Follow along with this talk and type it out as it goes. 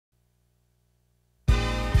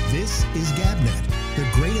This is GabNet, the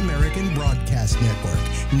Great American Broadcast Network,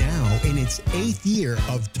 now in its 8th year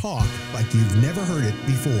of talk like you've never heard it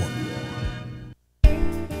before.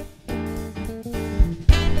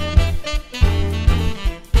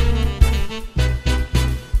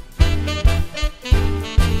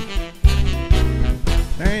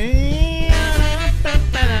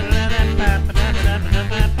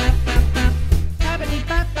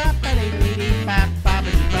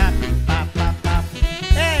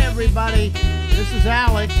 This is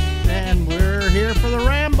Alex, and we're here for the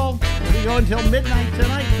Ramble. We go until midnight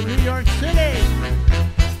tonight from New York City.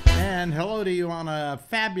 And hello to you on a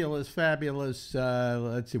fabulous,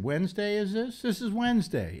 let's see, Wednesday is this? This is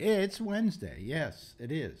Wednesday. It's Wednesday. Yes,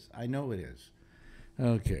 it is. I know it is.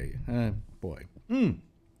 Okay, boy.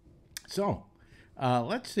 So,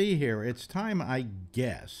 let's see here. It's time, I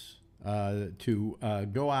guess, to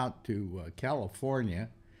go out to California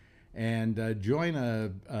and join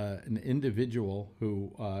an individual who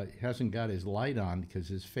hasn't got his light on because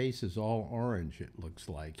his face is all orange, it looks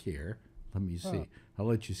like here. Let me see. I'll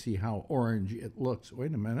let you see how orange it looks.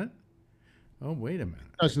 Wait a minute. Oh, wait a minute.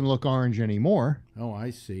 Doesn't look orange anymore. Oh, I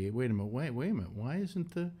see. Wait a minute. Wait a minute. Why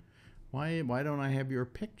isn't the... Why don't I have your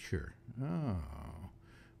picture? Oh,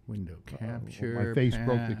 window capture. My face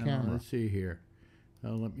broke the camera. Let's see here.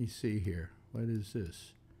 Let me see here. What is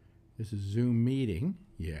this? This is Zoom meeting.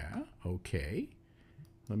 Yeah, okay.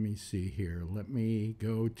 Let me see here. Let me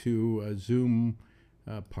go to Zoom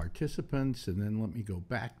participants, and then let me go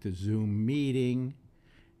back to Zoom meeting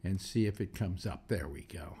and see if it comes up. There we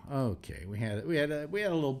go. Okay, we had a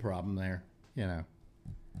little problem there, you know.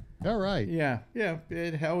 All right. Yeah,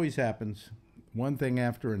 it always happens. One thing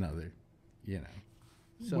after another, you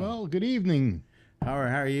know. So, well, good evening. How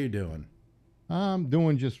are you doing? I'm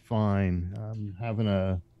doing just fine. I'm having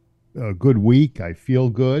a good week. I feel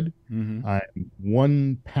good. Mm-hmm. I'm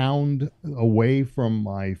 1 pound away from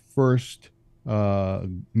my first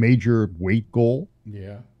major weight goal.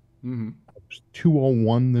 Yeah. Mm-hmm. I was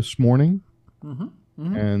 201 this morning. Mm-hmm.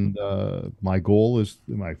 Mm-hmm. And my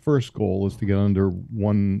first goal is to get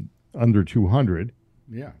under 200.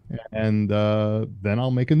 Yeah. And then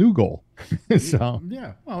I'll make a new goal. So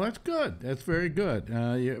yeah, well, that's good. That's very good.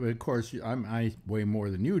 Of course, I weigh more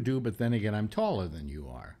than you do, but then again, I'm taller than you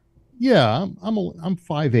are. Yeah, I'm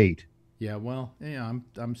 5'8". Yeah, well, yeah,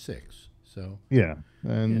 I'm 6. So yeah,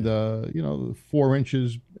 and you know, 4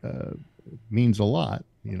 inches means a lot.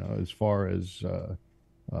 You know, as far as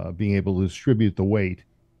being able to distribute the weight.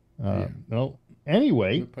 Well,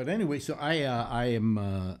 anyway. But anyway, so I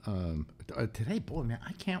am today. Boy, man,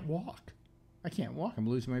 I can't walk. I'm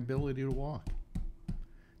losing my ability to walk.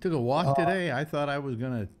 Took a walk today. I thought I was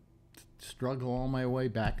gonna struggle all my way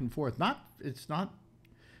back and forth. It's not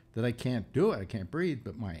that I can't do it. I can't breathe,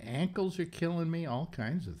 but my ankles are killing me. All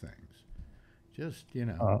kinds of things. Just, you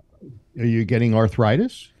know. Are you getting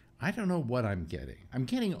arthritis? I don't know what I'm getting. I'm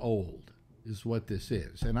getting old is what this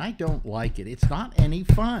is, and I don't like it. It's not any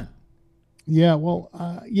fun. Yeah, well,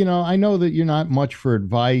 you know, I know that you're not much for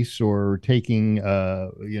advice or taking,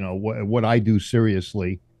 you know, what I do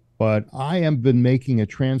seriously, but I have been making a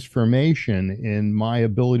transformation in my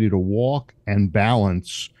ability to walk and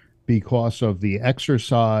balance because of the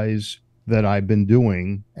exercise that I've been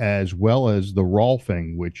doing, as well as the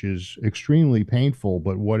rolfing, which is extremely painful.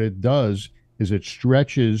 But what it does is it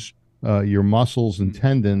stretches your muscles and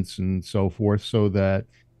tendons and so forth, so that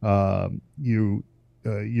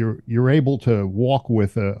you're able to walk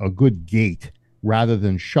with a good gait rather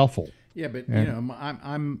than shuffle. Yeah, but you know,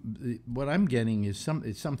 what I'm getting is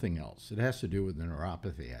something else. It has to do with the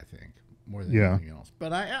neuropathy, I think, more than anything else.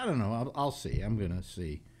 But I don't know. I'll see. I'm gonna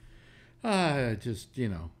see. Just, you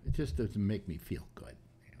know, it just doesn't make me feel good.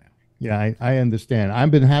 You know? Yeah, I understand.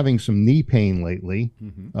 I've been having some knee pain lately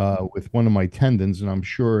with one of my tendons, and I'm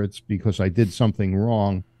sure it's because I did something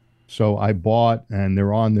wrong. So I bought, and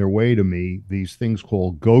they're on their way to me, these things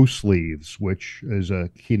called Go Sleeves, which is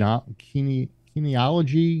a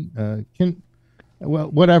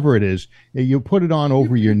whatever it is. You put it on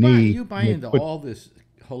over your knee. You buy into all this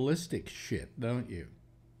holistic shit, don't you?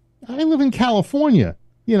 I live in California.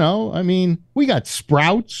 You know, I mean, we got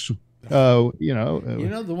Sprouts. You know. You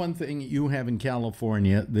know the one thing you have in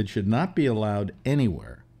California that should not be allowed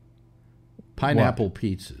anywhere? Pineapple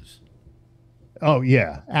pizzas. Oh,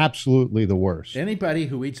 yeah, absolutely the worst. Anybody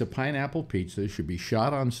who eats a pineapple pizza should be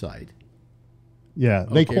shot on sight. Yeah,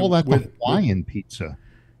 they call that the Hawaiian pizza.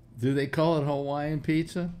 Do they call it Hawaiian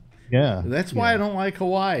pizza? Yeah. That's why I don't like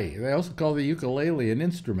Hawaii. They also call the ukulele an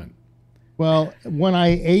instrument. Well, when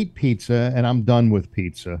I ate pizza, and I'm done with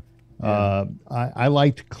pizza, I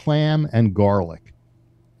liked clam and garlic.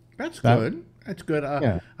 That's good. That's good.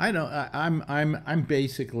 Yeah. I know. I'm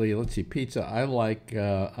basically, let's see, pizza. I like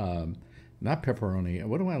not pepperoni.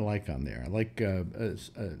 What do I like on there? I like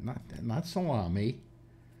not salami.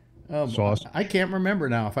 Sauce. I can't remember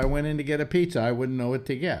now. If I went in to get a pizza, I wouldn't know what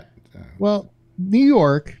to get. Well, New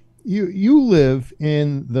York, you live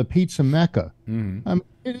in the pizza mecca.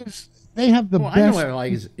 It is. They have the Well, I know best. what I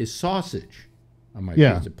like is sausage on my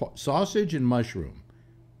Yeah. pizza. Sausage and mushroom.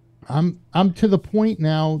 I'm to the point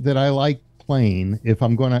now that I like plain if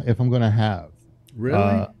I'm gonna have.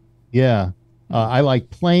 Really? Yeah. I like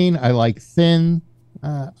plain. I like thin.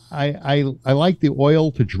 I like the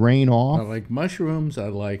oil to drain I off. like mushrooms. I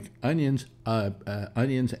like onions.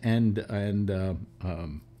 Onions and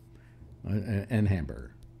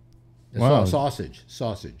hamburger. Wow. Sausage.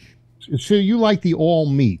 So you like the all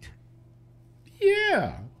meat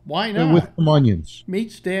Yeah. Why with not? some onions.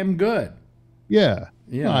 Meat's damn good. Yeah.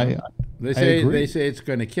 You know, I they agree. say it's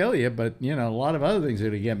going to kill you, but you know a lot of other things are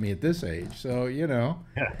going to get me at this age. So you know,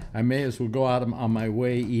 I may as well go out on my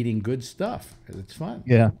way eating good stuff. It's fun.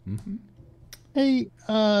 Yeah. Hey,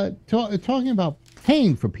 talking about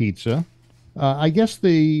paying for pizza, I guess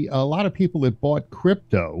a lot of people that bought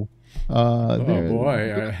crypto. Oh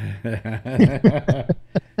boy.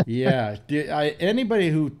 Yeah. Anybody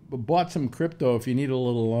who bought some crypto, if you need a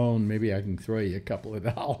little loan, maybe I can throw you a couple of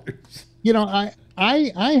dollars. You know,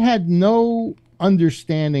 I had no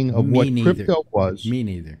understanding of Me what neither. crypto was. Me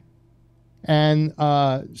neither. And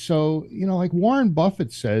so, you know, like Warren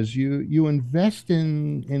Buffett says, you invest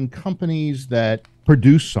in companies that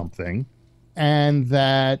produce something and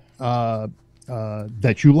that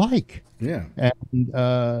that you like. Yeah.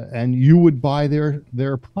 And you would buy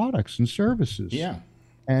their products and services. Yeah.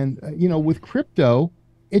 And you know, with crypto,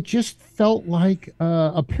 it just felt like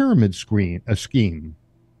a pyramid scheme.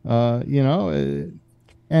 You know, you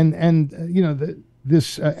know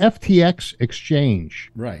this FTX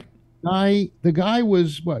exchange. Right. The guy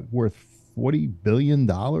was worth $40 billion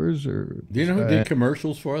or Do you know who did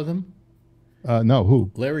commercials for them? no,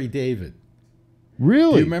 who? Larry David.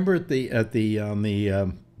 Really? Do you remember at the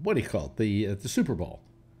what do you call it, at the Super Bowl?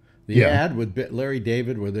 The ad with Larry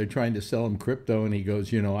David where they're trying to sell him crypto, and he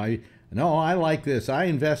goes, you know, I like this. I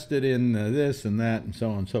invested in this and that and so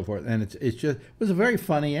on and so forth. And it was a very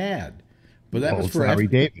funny ad, but that was for Larry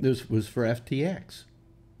David. This was for FTX.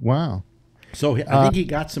 Wow. So I think he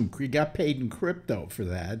got paid in crypto for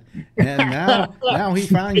that, and now he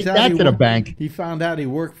finds out to the bank. He found out he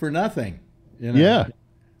worked for nothing. You know?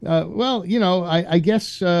 Yeah. Well, you know, I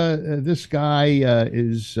guess this guy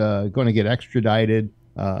is going to get extradited.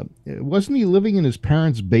 Wasn't he living in his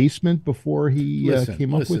parents' basement before he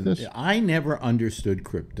came up with this? I never understood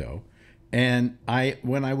crypto, and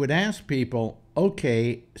when I would ask people,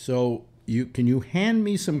 okay, so can you hand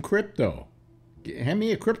me some crypto? Hand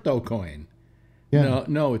me a crypto coin. Yeah.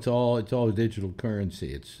 No, it's all digital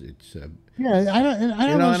currency. It's Yeah, I don't you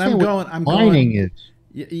know, and understand what mining is.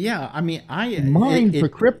 Yeah, I mean, Mine for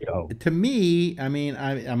crypto. To me, I mean,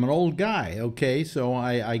 I'm an old guy, okay? So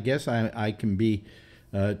I guess I can be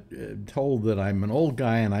told that I'm an old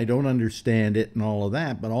guy and I don't understand it and all of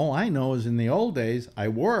that. But all I know is in the old days, I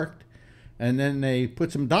worked, and then they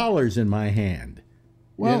put some dollars in my hand,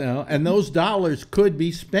 Well, you know, and those dollars could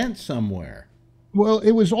be spent somewhere. Well,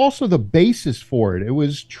 it was also the basis for it. It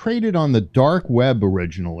was traded on the dark web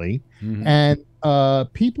originally, and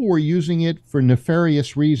people were using it for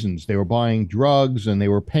nefarious reasons. They were buying drugs and they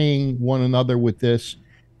were paying one another with this.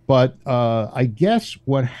 But I guess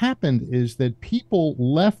what happened is that people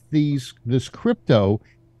left this crypto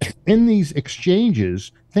in these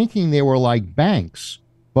exchanges thinking they were like banks.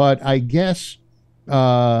 But I guess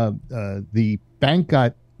the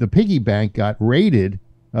piggy bank got raided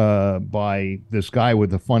by this guy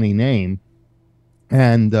with a funny name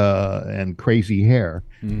and crazy hair.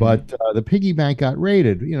 But the piggy bank got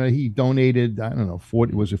raided. You know, he donated, I don't know,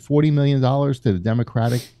 $40 million to the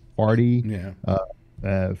Democratic Party. Yeah.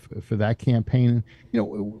 For that campaign. You know,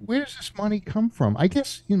 where does this money come from? I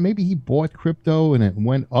guess, you know, maybe he bought crypto and it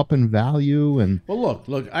went up in value. And Well,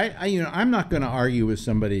 look, I you know, I'm not going to argue with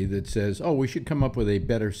somebody that says, "Oh, we should come up with a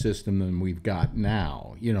better system than we've got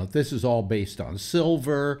now." You know, this is all based on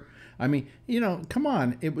silver. I mean, you know, come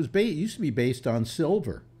on, it used to be based on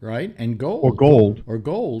silver, right? And gold. Or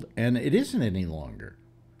gold, and it isn't any longer.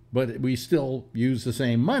 But we still use the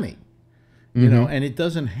same money. You know, and it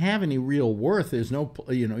doesn't have any real worth. There's no,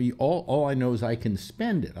 you know, all I know is I can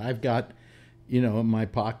spend it. I've got, you know, in my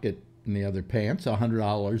pocket in the other pants,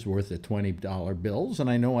 $100 worth of $20 bills, and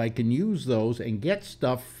I know I can use those and get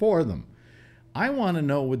stuff for them. I want to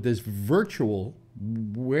know with this virtual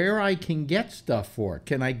where I can get stuff for it.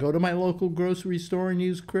 Can I go to my local grocery store and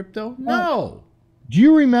use crypto? No. Do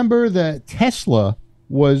you remember that Tesla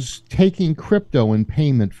was taking crypto in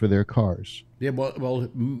payment for their cars? Yeah, well,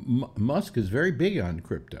 Musk is very big on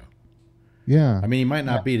crypto. Yeah. I mean, he might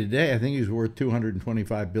not be today. I think he's worth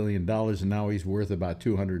 $225 billion, and now he's worth about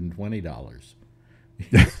 $220.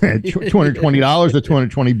 $220 or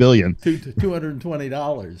 220 billion?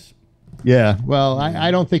 $220. Yeah. Well,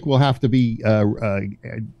 I don't think we'll have to be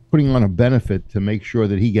putting on a benefit to make sure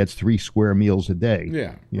that he gets 3 square meals a day.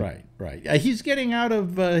 Yeah. Right. He's getting out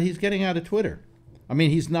of Twitter. I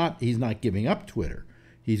mean, he's not giving up Twitter.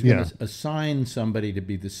 He's going to assign somebody to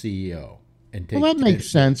be the CEO and take. Well, that makes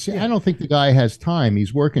sense. Yeah. I don't think the guy has time.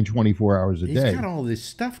 He's working 24 hours a day. He's got all this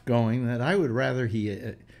stuff going that I would rather he.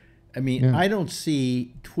 I mean, I don't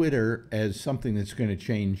see Twitter as something that's going to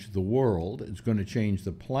change the world. It's going to change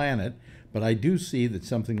the planet. But I do see that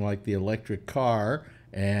something like the electric car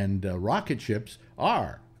and rocket ships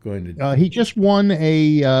are going to. He just won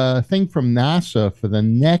a thing from NASA for the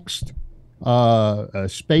next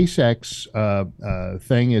SpaceX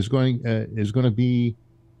thing is going to be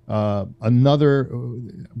another.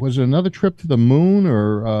 Was it another trip to the moon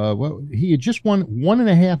or what? He had just won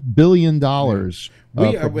 $1.5 billion.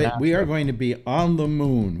 We are going to be on the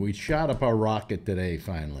moon. We shot up our rocket today.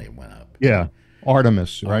 Finally, it went up. Yeah,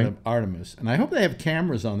 Artemis, right? Artemis, and I hope they have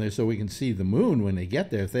cameras on there so we can see the moon when they get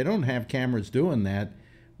there. If they don't have cameras doing that,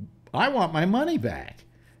 I want my money back.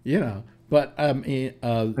 You know. But they're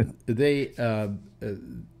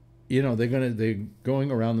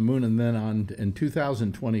going around the moon, and then in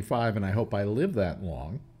 2025, and I hope I live that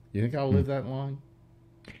long. You think I'll live that long?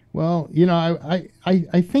 Well,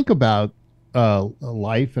 I think about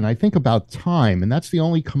life, and I think about time, and that's the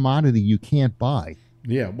only commodity you can't buy.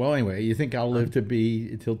 Yeah. Well, anyway, you think I'll live to be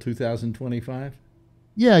until 2025?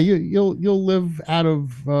 Yeah, you'll live out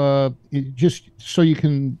of just so you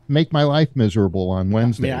can make my life miserable on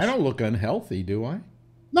Wednesdays. I mean, I don't look unhealthy, do I?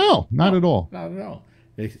 No, not at all. Not at all.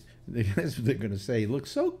 That's what they're going to say. He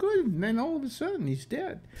looks so good, and then all of a sudden he's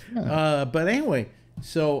dead. Yeah. But anyway,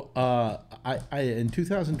 so I in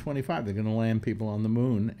 2025 they're going to land people on the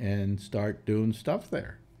moon and start doing stuff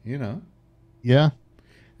there. You know. Yeah.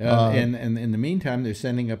 And in the meantime, they're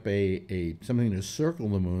sending up a something to circle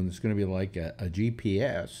the moon. That's going to be like a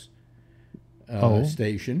GPS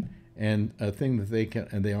station, and a thing that they can.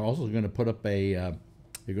 And they're also going to put up they're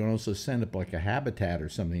going to also send up like a habitat or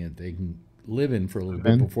something that they can live in for a little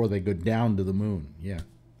bit before they go down to the moon. Yeah.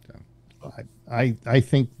 So. I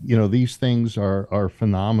think these things are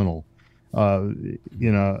phenomenal. That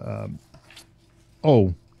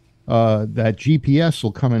GPS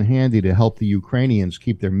will come in handy to help the Ukrainians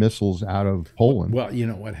keep their missiles out of Poland. Well, you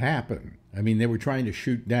know what happened? I mean, they were trying to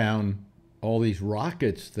shoot down all these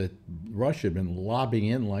rockets that Russia had been lobbing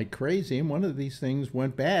in like crazy, and one of these things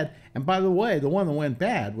went bad. And by the way, the one that went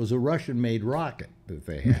bad was a Russian-made rocket that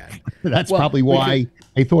they had. That's probably why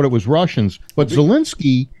they thought it was Russians. But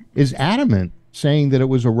Zelensky is adamant, saying that it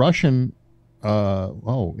was a Russian.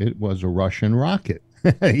 It was a Russian rocket.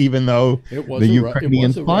 Even though the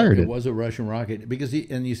Ukrainians fired it. It was a Russian rocket. Because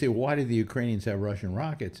and you say, why did the Ukrainians have Russian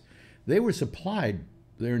rockets? They were supplied,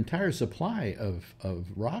 their entire supply of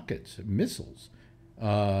rockets, missiles,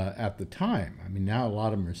 at the time. I mean, now a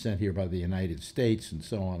lot of them are sent here by the United States and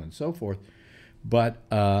so on and so forth. But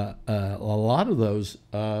a lot of those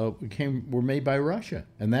were made by Russia.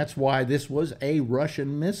 And that's why this was a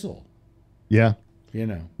Russian missile. Yeah.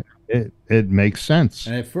 It makes sense.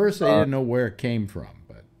 And at first they didn't know where it came from,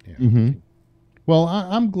 but Well,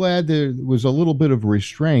 I'm glad there was a little bit of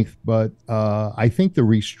restraint, but I think the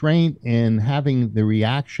restraint in having the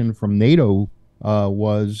reaction from NATO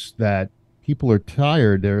was that people are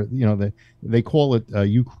tired. They call it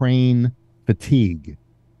Ukraine fatigue,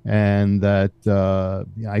 and that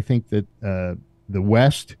I think that the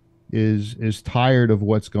West is tired of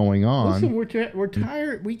what's going on. Listen, we're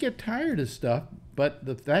tired. We get tired of stuff.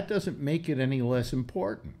 But that doesn't make it any less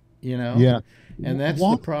important, Yeah. And that's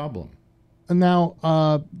the problem. Now,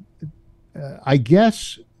 I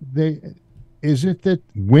guess is it that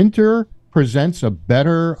winter presents a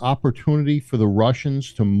better opportunity for the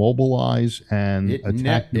Russians to mobilize and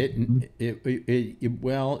attack?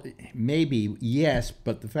 Well, maybe, yes,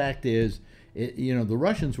 but the fact is, the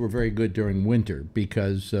Russians were very good during winter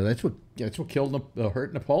because that's what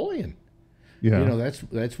hurt Napoleon. Yeah.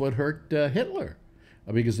 That's what hurt Hitler.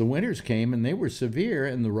 Because the winters came and they were severe,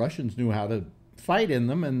 and the Russians knew how to fight in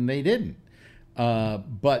them, and they didn't.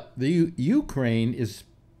 But the Ukraine is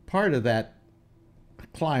part of that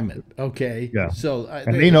climate. Okay. Yeah. So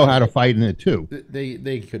they know how to fight in it too.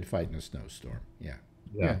 They could fight in a snowstorm. Yeah.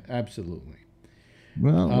 Yeah. Absolutely.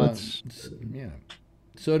 Well, let's. Yeah.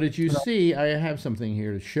 So did you see? I have something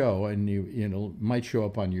here to show, and you know might show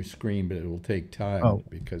up on your screen, but it will take time Oh,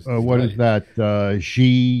 because what is that?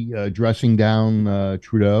 Xi dressing down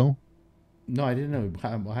Trudeau? No, I didn't know.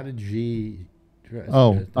 How did G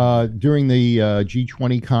Oh, dress down? during the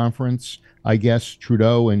G20 conference, I guess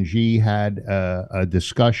Trudeau and Xi had a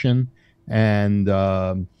discussion, and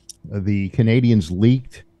the Canadians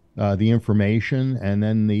leaked the information, and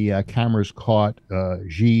then the cameras caught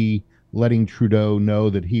Xi letting Trudeau know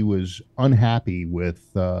that he was unhappy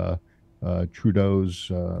with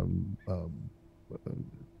Trudeau's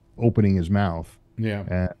opening his mouth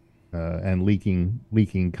Yeah. and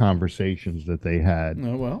leaking conversations that they had.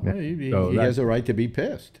 Oh, well, Yeah. he has a right to be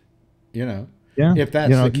pissed, you know, Yeah, if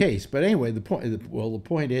that's the case. But anyway, the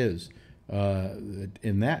point is, that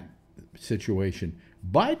in that situation,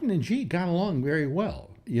 Biden and Xi got along very well.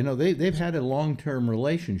 You know, they've had a long-term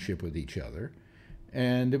relationship with each other,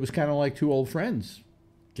 and it was kind of like two old friends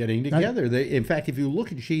getting together. In fact, if you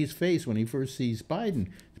look at Xi's face when he first sees Biden,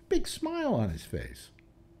 a big smile on his face.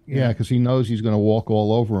 Yeah, because he knows he's going to walk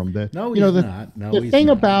all over him. No, he's not. No, the he's thing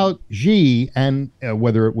not. about Xi, and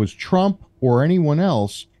whether it was Trump or anyone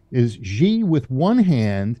else, is Xi with one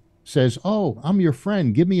hand says, "Oh, I'm your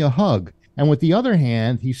friend. Give me a hug," and with the other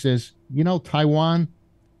hand, he says, "You know, Taiwan,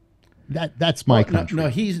 that's my country." No,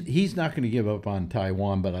 he's not going to give up on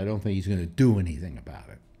Taiwan, but I don't think he's going to do anything about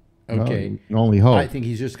it. Okay, you can only hope. I think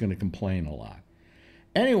he's just going to complain a lot.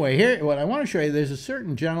 Anyway, here, what I want to show you, there's a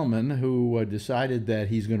certain gentleman who decided that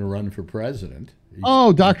he's going to run for president.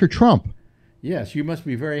 Oh, Dr. Trump. Yes, you must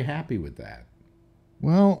be very happy with that.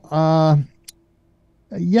 Well,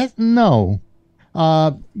 yes, no.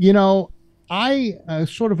 You know, I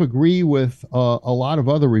sort of agree with a lot of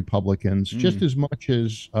other Republicans, just as much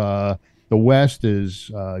as the West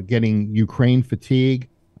is getting Ukraine fatigue.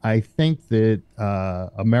 I think that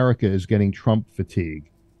America is getting Trump fatigue.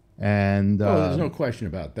 And there's no question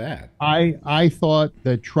about that. I thought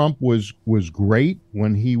that Trump was great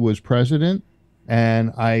when he was president,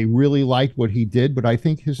 and I really liked what he did. But I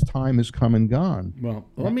think his time has come and gone. Well,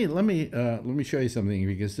 let me show you something,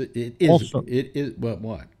 because it is Also,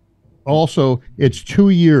 what. Also, it's 2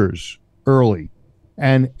 years early,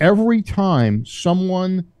 and every time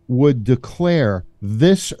someone would declare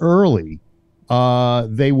this early,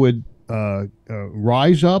 they would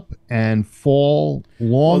rise up and fall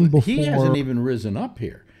long before. He hasn't even risen up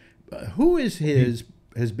here. Who is has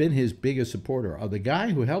been his biggest supporter? The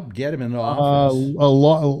guy who helped get him into office?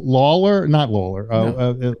 Lawler, not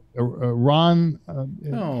Lawler. Ron.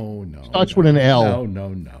 No. Starts with an L.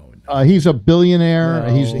 No. He's a billionaire.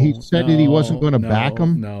 He said that he wasn't going to back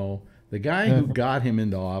him. No, the guy who got him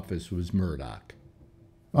into office was Murdoch.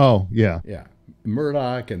 Oh, yeah. Yeah.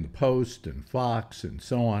 Murdoch and the Post and Fox and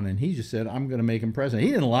so on, and he just said, "I'm going to make him president."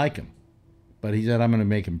 He didn't like him, but he said, "I'm going to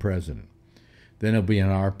make him president. Then he'll be in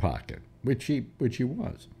our pocket," which he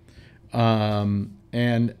was,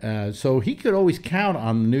 so he could always count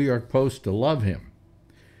on the New York Post to love him.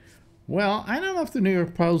 Well, I don't know if the New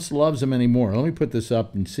York Post loves him anymore. Let me put this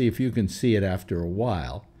up and see if you can see it after a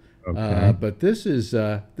while. Okay. But this is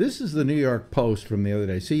the New York Post from the other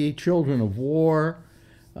day. See, Children of War.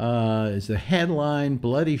 Is the headline.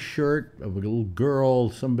 Bloody shirt of a little girl.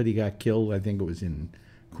 Somebody got killed. I think it was in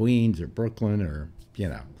Queens or Brooklyn, or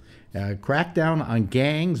crackdown on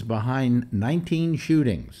gangs behind 19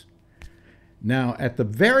 shootings. Now at the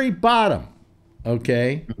very bottom,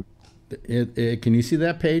 okay, can you see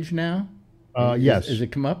that page now? Yes. Is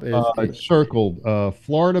it come up? It's circled.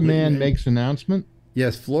 Florida man makes announcement.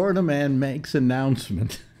 Yes, Florida man makes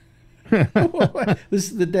announcement.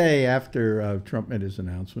 This is the day after Trump made his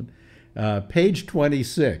announcement. Page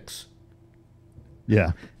 26.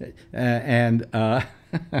 Yeah. And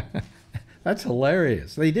that's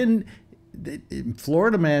hilarious.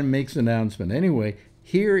 Florida man makes announcement. Anyway,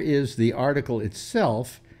 here is the article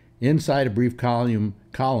itself. Inside a brief column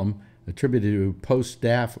attributed to Post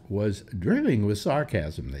staff was dripping with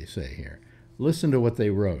sarcasm, they say here. Listen to what they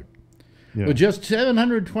wrote. Yeah. With just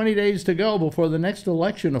 720 days to go before the next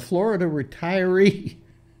election, a Florida retiree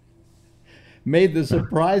made the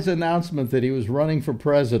surprise announcement that he was running for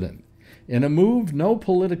president. In a move no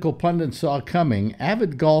political pundit saw coming,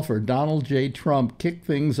 avid golfer Donald J. Trump kicked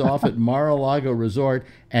things off at Mar-a-Lago Resort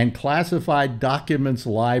and classified documents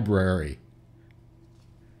library.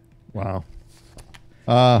 Wow.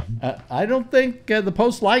 I don't think the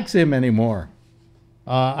Post likes him anymore.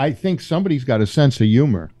 I think somebody's got a sense of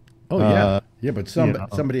humor. Oh yeah, but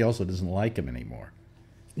somebody also doesn't like him anymore.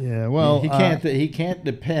 Yeah, well, he can't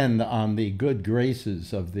depend on the good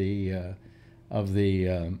graces of the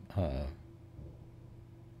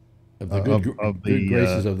good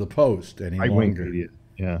graces of the Post any longer. Media.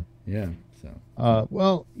 Yeah. Yeah. So.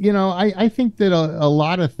 Well, I think that a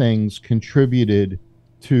lot of things contributed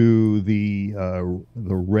to the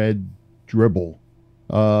red dribble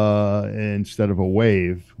instead of a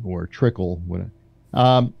wave or trickle.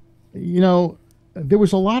 There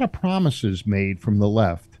was a lot of promises made from the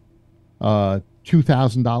left.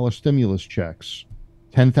 $2,000 stimulus checks,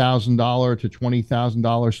 $10,000 to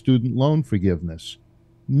 $20,000 student loan forgiveness.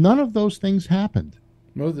 None of those things happened.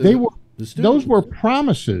 No, those were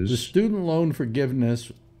promises. The student loan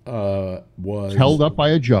forgiveness was held up by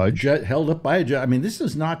a judge. Held up by a judge. I mean, this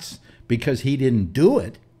is not because he didn't do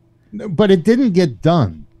it. But it didn't get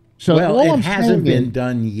done. So it hasn't been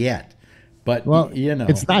done yet. But,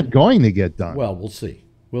 it's not going to get done. Well, we'll see.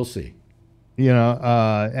 We'll see. Where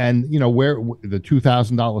the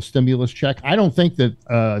 $2,000 stimulus check, I don't think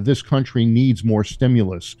that this country needs more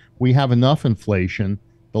stimulus. We have enough inflation.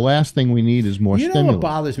 The last thing we need is more stimulus. You know what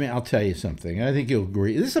bothers me? I'll tell you something. I think you'll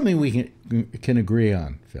agree. This is something we can agree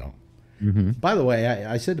on, Phil. Mm-hmm. By the way,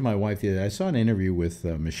 I said to my wife the other day, I saw an interview with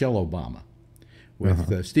Michelle Obama,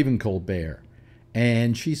 with Stephen Colbert.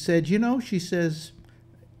 And she said, she says,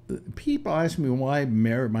 people ask me why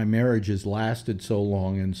my marriage has lasted so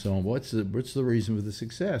long and so on. What's the reason for the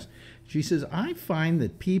success? She says, I find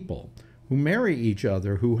that people who marry each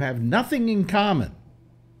other who have nothing in common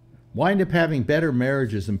wind up having better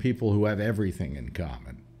marriages than people who have everything in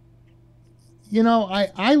common.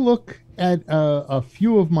 I look at a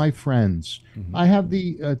few of my friends. Mm-hmm. I have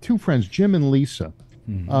the two friends, Jim and Lisa.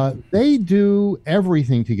 Mm-hmm. They do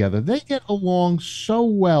everything together. They get along so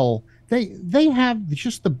well. They have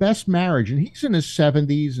just the best marriage. And he's in his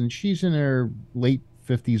 70s and she's in her late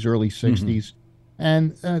 50s, early 60s. Mm-hmm.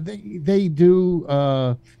 And they do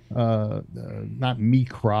not mee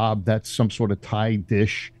krab. That's some sort of Thai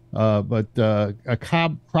dish. But a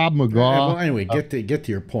Krav Maga. Well, anyway, get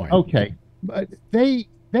to your point. Okay, but they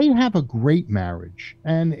have a great marriage,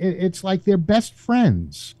 and it's like they're best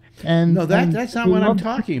friends. And no, that's not what I'm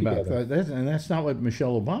talking about. That's not what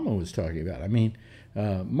Michelle Obama was talking about. I mean,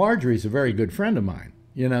 Marjorie's a very good friend of mine.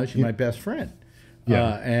 She's my best friend.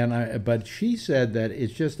 Yeah. But she said that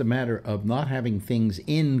it's just a matter of not having things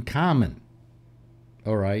in common.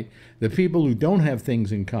 All right, the people who don't have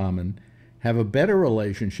things in common have a better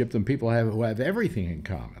relationship than people who have everything in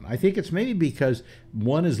common. I think it's maybe because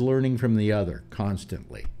one is learning from the other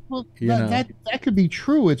constantly. Well, that could be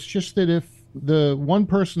true. It's just that if the one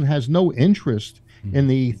person has no interest in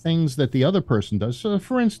the things that the other person does. So,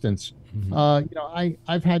 for instance,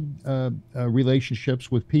 I've had relationships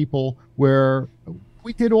with people where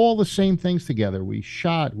we did all the same things together. We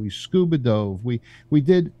shot, we scuba dove, we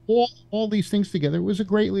did all these things together. It was a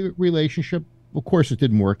great relationship. Of course, it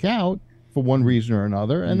didn't work out for one reason or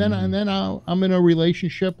another, and then I'm in a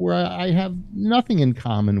relationship where I have nothing in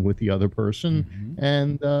common with the other person,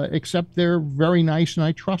 and except they're very nice and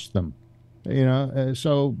I trust them.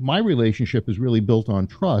 So my relationship is really built on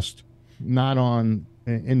trust, not on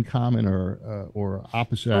in common or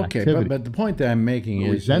opposite activity. Okay, but the point that I'm making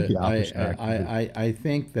is that I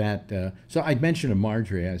think that so I mentioned to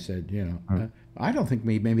Marjorie, I said, I don't think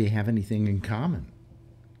we maybe have anything in common,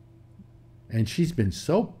 and she's been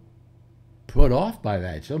so put off by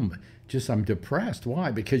that. I'm depressed.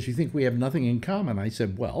 Why? Because you think we have nothing in common. I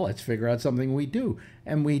said, well, let's figure out something we do.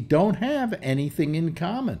 And we don't have anything in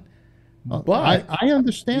common. But I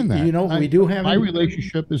understand that. We do have... My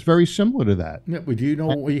relationship is very similar to that. Do you know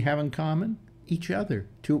what we have in common? Each other.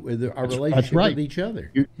 Our relationship with each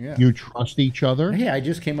other. You trust each other? Hey, I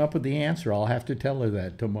just came up with the answer. I'll have to tell her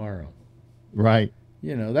that tomorrow. Right.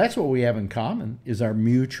 That's what we have in common, is our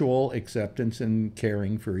mutual acceptance and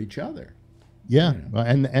caring for each other. Yeah,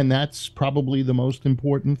 and that's probably the most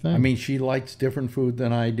important thing. I mean, she likes different food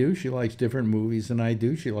than I do. She likes different movies than I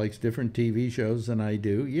do. She likes different TV shows than I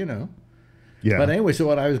do, Yeah. But anyway, so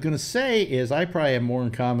what I was going to say is I probably have more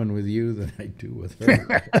in common with you than I do with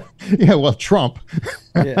her. Yeah, well, Trump.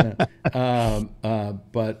 Yeah.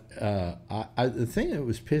 But the thing that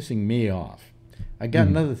was pissing me off, I got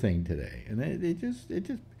another thing today, and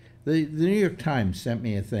the New York Times sent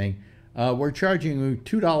me a thing. We're charging you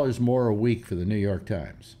 $2 more a week for the New York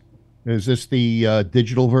Times. Is this the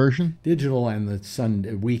digital version? Digital and the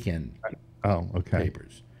Sunday weekend. Oh, okay.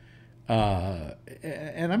 Papers.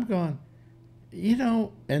 And I'm going,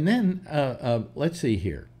 and then let's see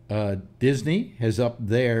here. Disney has upped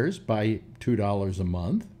theirs by $2 a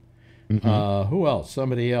month. Who else?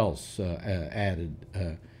 Somebody else added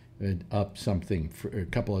up something for a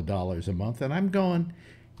couple of dollars a month. And I'm going,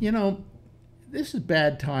 this is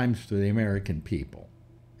bad times for the American people.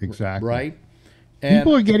 Exactly. Right?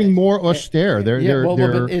 People are getting more austere. They're yeah, well,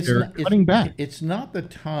 they're but it's they're not, cutting back. it's not the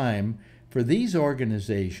time for these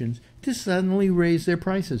organizations to suddenly raise their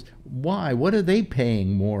prices. Why? What are they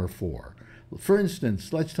paying more for? For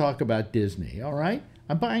instance, let's talk about Disney. All right,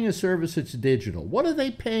 I'm buying a service that's digital. What are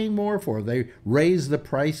they paying more for? They raise the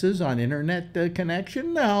prices on internet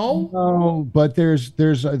connection? No. No, but there's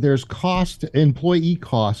cost. Employee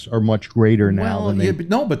costs are much greater now Well, than yeah, they.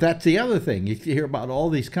 no, but that's the other thing. You hear about all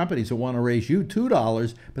these companies that want to raise you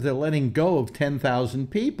 $2, but they're letting go of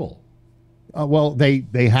 10,000 people. Well, they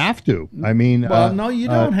have to. I mean, Well, no, you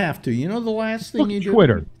don't have to. You know, the last thing look you at do.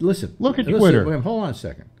 Twitter. Listen. Look at listen, Twitter. Wait, hold on a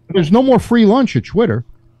second. There's no more free lunch at Twitter.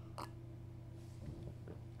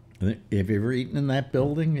 Have you ever eaten in that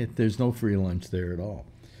building? There's no free lunch there at all.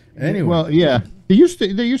 Anyway. Well, yeah, there used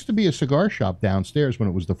to be a cigar shop downstairs when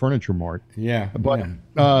it was the Furniture Mart. Yeah. But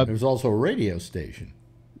there was also a radio station.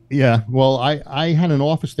 Yeah, well, I had an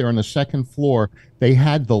office there on the second floor. They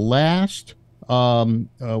had the last.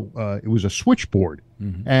 It was a switchboard,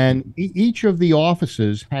 and each of the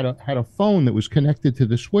offices had a phone that was connected to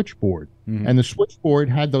the switchboard, and the switchboard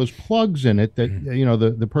had those plugs in it that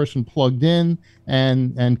the person plugged in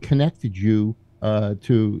and connected you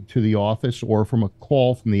to the office or from a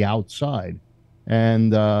call from the outside,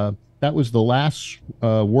 and that was the last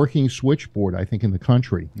working switchboard I think in the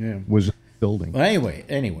country. Yeah. Was in the building. Well,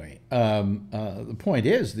 anyway, the point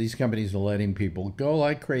is these companies are letting people go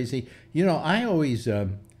like crazy. You know, I always, who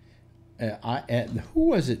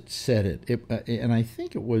was it said it? And I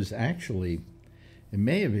think it was actually, it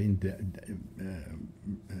may have been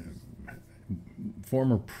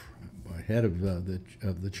former head of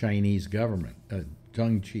the Chinese government,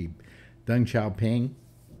 Deng Xiaoping.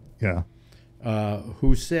 Yeah.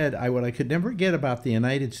 Who said, what I could never get about the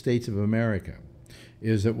United States of America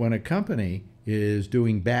is that when a company is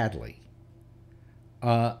doing badly,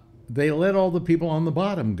 they let all the people on the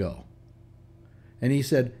bottom go. And he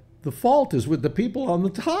said, the fault is with the people on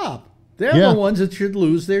the top. They're the ones that should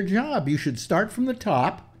lose their job. You should start from the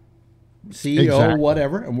top, CEO,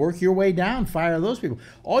 whatever, and work your way down, fire those people.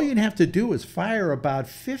 All you'd have to do is fire about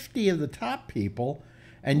 50 of the top people,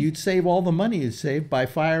 and you'd save all the money you'd save by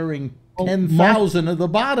firing 10,000 of the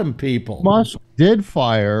bottom people. Musk did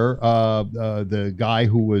fire the guy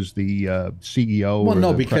who was the CEO. Well,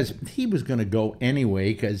 no, because he was going to go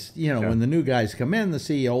anyway. Because when the new guys come in,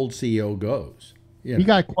 the old CEO goes. He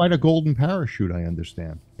got quite a golden parachute, I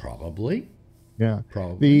understand. Probably. Yeah.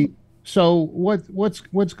 Probably. So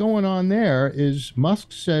what's going on there is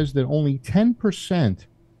Musk says that only 10%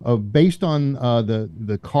 based on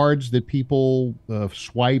the cards that people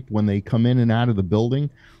swipe when they come in and out of the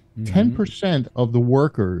building. 10% of the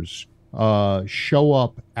workers show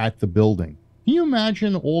up at the building. Can you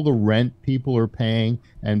imagine all the rent people are paying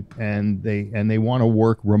and they want to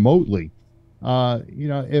work remotely? Why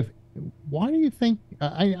do you think?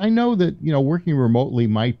 I know that working remotely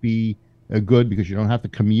might be good because you don't have to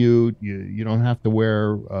commute, you don't have to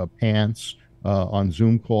wear pants on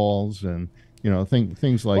Zoom calls and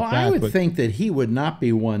things like that. I would think that he would not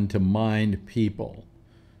be one to mind people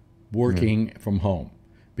working from home.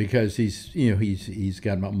 Because he's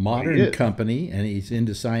got a modern company and he's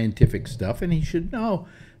into scientific stuff, and he should know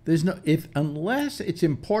unless it's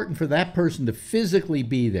important for that person to physically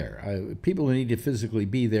be there. People who need to physically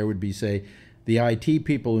be there would be, say, the IT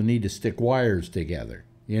people who need to stick wires together.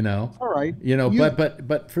 All right.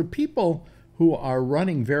 But for people who are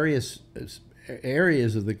running various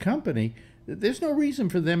areas of the company, there's no reason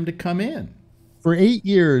for them to come in. For 8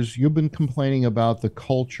 years, you've been complaining about the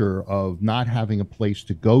culture of not having a place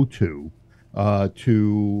to go to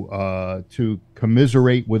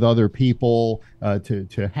commiserate with other people,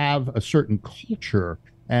 to have a certain culture,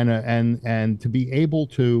 and to be able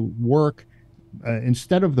to work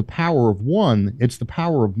instead of the power of one, it's the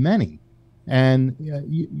power of many, and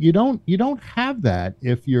you don't have that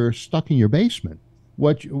if you're stuck in your basement.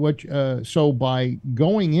 So by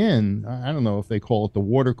going in, I don't know if they call it the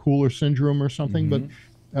water cooler syndrome or something, but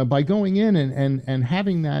by going in and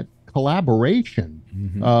having that collaboration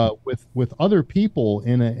with other people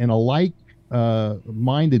in a like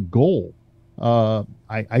minded goal,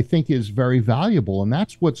 I think is very valuable, and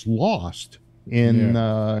that's what's lost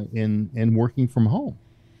in working from home.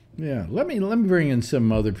 Yeah, let me bring in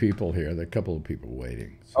some other people here. There are a couple of people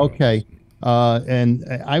waiting. So. Okay. And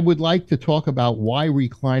I would like to talk about why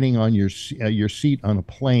reclining on your seat on a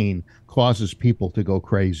plane causes people to go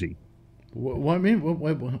crazy. What I mean,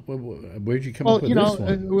 where'd you come up with this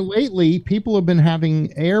one? Lately people have been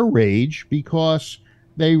having air rage because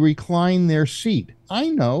they recline their seat. I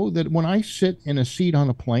know that when I sit in a seat on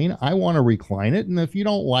a plane, I want to recline it. And if you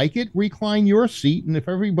don't like it, recline your seat. And if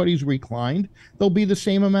everybody's reclined, there'll be the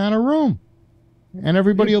same amount of room and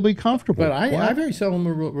everybody will be comfortable. But I very seldom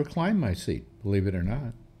recline my seat, believe it or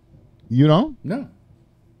not. You know? No.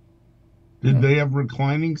 Did they have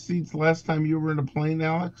reclining seats last time you were in a plane,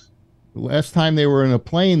 Alex? Last time they were in a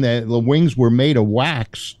plane, the wings were made of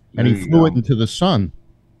wax, and he flew it into the sun.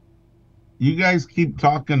 You guys keep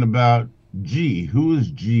talking about G. Who is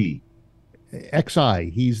G? XI.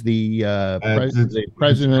 He's the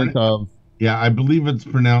president of... Yeah, I believe it's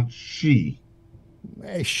pronounced she.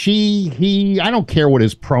 She, he, I don't care what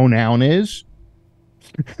his pronoun is.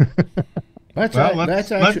 Let's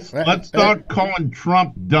start calling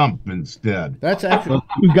Trump Dump instead. That's actually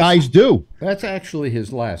you guys do. That's actually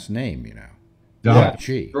his last name, you know. Dump.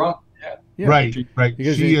 She. Yeah. Right.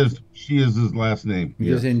 Because she is his last name.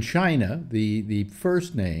 Because in China, the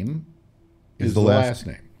first name is the last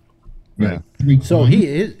name. Right. So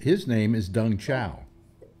his name is Deng Chao.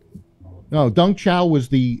 No, Deng Chao was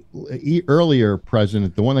the earlier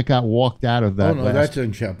president, the one that got walked out of that. Oh no, that's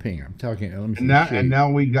Deng Xiaoping. I'm talking. And now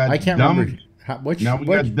we got. I can't remember.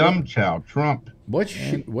 Got Dumb Chow, Trump. What's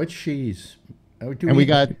she's? We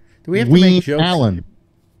got. Do we have to make jokes? Allen.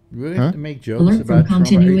 Do we have to make jokes Alert about from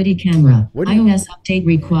continuity camera. iOS update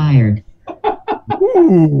required.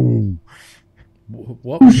 Ooh.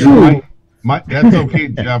 What was that's okay,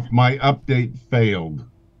 Jeff. My update failed.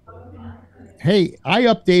 Hey, I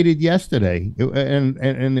updated yesterday,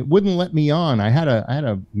 and it wouldn't let me on. I had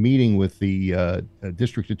a meeting with the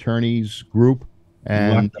district attorney's group,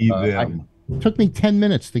 and it took me 10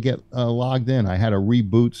 minutes to get logged in. I had to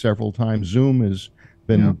reboot several times. Zoom has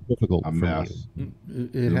been difficult for me.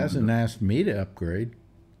 It hasn't asked me to upgrade.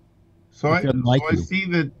 So I see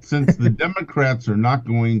that since the Democrats are not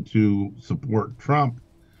going to support Trump,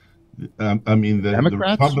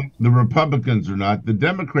 the Republicans are not. The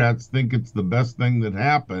Democrats think it's the best thing that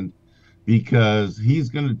happened because he's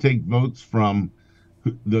going to take votes from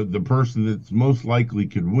the person that's most likely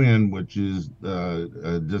could win, which is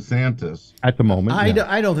DeSantis. At the moment,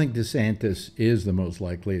 I don't think DeSantis is the most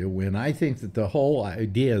likely to win. I think that the whole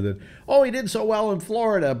idea that, he did so well in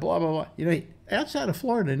Florida, blah, blah, blah. Outside of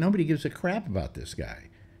Florida, nobody gives a crap about this guy.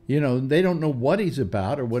 They don't know what he's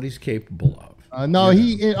about or what he's capable of.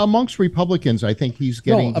 He amongst Republicans, I think he's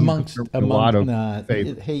getting a lot of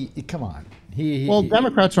faith. Hey, come on.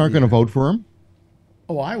 Democrats aren't going to vote for him.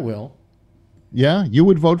 Oh, I will. Yeah, you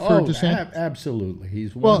would vote for DeSantis? Absolutely.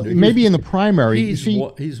 He's maybe in the primary.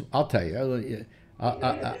 I'll tell you.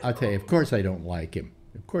 I'll tell you. Of course, I don't like him.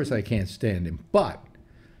 Of course, I can't stand him. But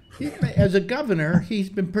as a governor, he's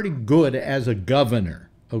been pretty good as a governor.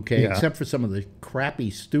 Okay, except for some of the crappy,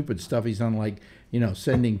 stupid stuff he's done, like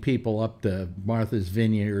sending people up to Martha's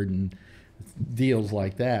Vineyard and deals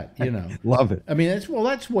like that. Love it. I mean,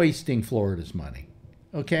 that's wasting Florida's money.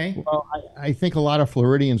 Okay. Well, I think a lot of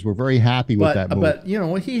Floridians were very happy with that move. But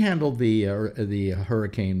he handled the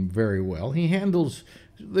hurricane very well. He handles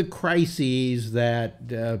the crises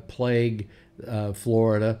that plague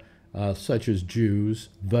Florida, such as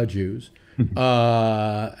the Jews.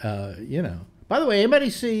 By the way, anybody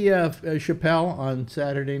see Chappelle on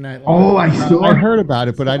Saturday Night Live? Oh, I saw. I heard about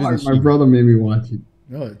it, but I didn't see it. My brother made me watch it.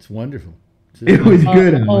 Oh, it's wonderful. It was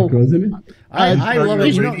good, Alec, wasn't it? I love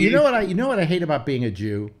it. You know what I hate about being a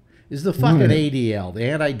Jew is the fucking ADL, the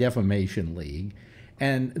Anti-Defamation League,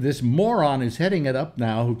 and this moron who's heading it up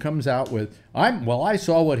now, who comes out with, I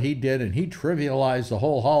saw what he did, and he trivialized the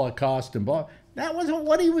whole Holocaust and blah. That wasn't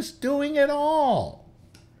what he was doing at all.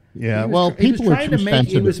 Yeah, people are too sensitive.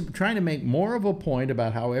 He was trying to make more of a point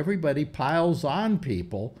about how everybody piles on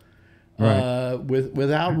people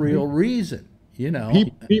without real reason.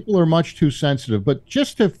 People are much too sensitive. But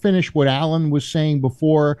just to finish what Alan was saying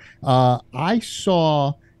before, I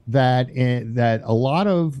saw that a lot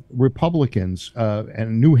of Republicans,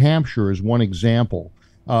 and New Hampshire is one example,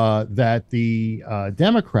 that the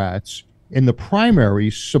Democrats in the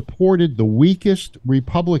primaries supported the weakest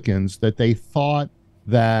Republicans that they thought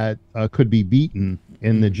that could be beaten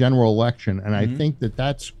in the general election. And I think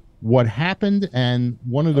that's what happened, and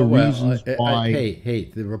one of the reasons why...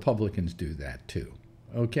 Hey, the Republicans do that too,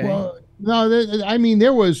 okay? Well, no,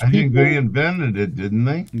 there was... I think they invented it, didn't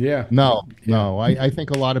they? Yeah. No. I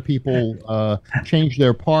think a lot of people changed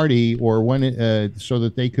their party or went so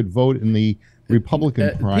that they could vote in the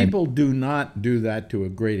Republican primary. People do not do that to a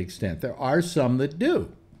great extent. There are some that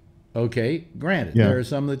do, okay? Granted, there are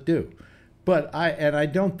some that do. But I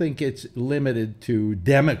don't think it's limited to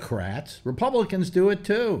Democrats. Republicans do it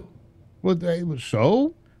too. Well,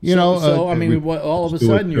 You know, So I mean, all of a do it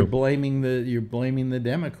sudden you're too. blaming the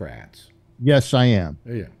Democrats. Yes, I am.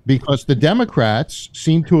 Yeah. Because the Democrats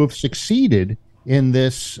seem to have succeeded in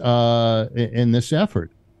this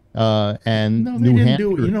effort. And No, they New didn't Hampshire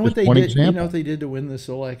do it. You know what is they one did? example. You know what they did to win this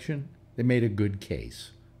election? They made a good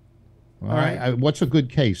case. All right. What's a good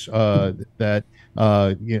case? That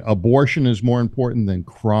abortion is more important than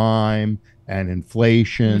crime and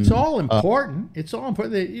inflation. It's all important. It's all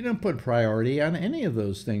important. You don't put priority on any of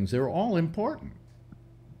those things. They're all important.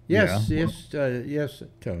 Yes, Yeah. yes,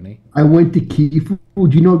 Tony. I went to Key Food.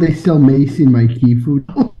 You know they sell Macy in my Key Food.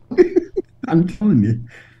 I'm telling you,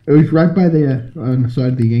 it was right by the on the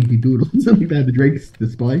side of the Yankee Doodle. Something that the Drake's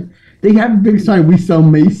display. They have a big sign. We sell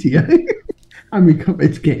Macy. I mean,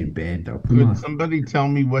 it's getting bad though. Come Could on. somebody tell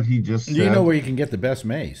me what he just said? Do you know where you can get the best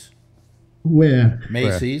mace? Where?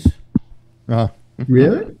 Macy's.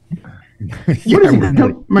 Really? Yeah, What is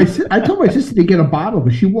it? really. I told my sister to get a bottle,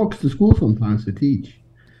 but she walks to school sometimes to teach.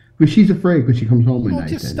 But she's afraid because she comes home at Well, night.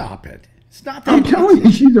 just then. stop it. It's not that. I'm telling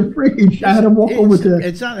you, she's afraid. I had to walk over to.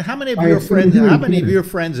 It's not. How many of I your assume friends? you're How many of kidding. your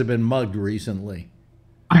friends have been mugged recently?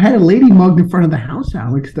 I had a lady mugged in front of the house,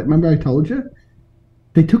 Alex. That remember I told you?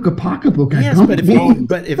 They took a pocketbook. Yes, but if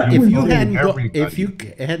gunpoint. you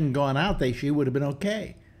hadn't gone out, she would have been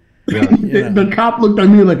okay. Yeah. The cop looked at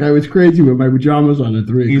me like I was crazy with my pajamas on at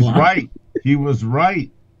 3 He's o'clock. right. He was right.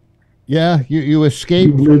 Yeah, you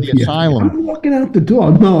escaped You from live the here. asylum. I'm walking out the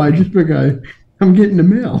door. No, I just figure I'm getting the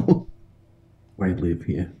mail. I live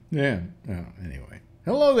here. Yeah. Oh, anyway.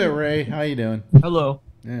 Hello there, Ray. How you doing? Hello.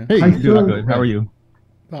 Yeah. Hey, I Doing saw, good. How are you?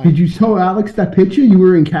 Fine. Did you show Alex that picture? You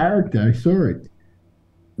were in character. I saw it.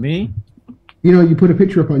 Me? You know, you put a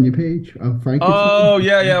picture up on your page of Frank. Oh,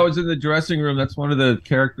 yeah. I was in the dressing room. That's one of the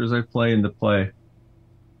characters I play in the play.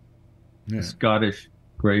 Yeah. Scottish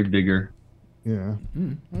gravedigger. Yeah.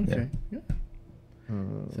 Okay. Yeah.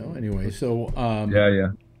 So anyway,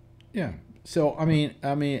 Yeah. So I mean,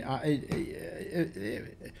 a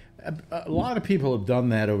lot of people have done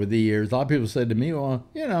that over the years. A lot of people said to me, "Well,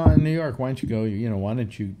 in New York, why don't you go? Why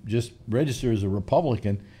don't you just register as a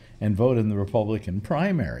Republican and vote in the Republican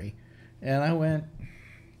primary?" And I went,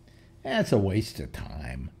 "That's a waste of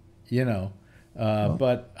time,"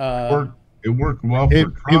 But It worked well for It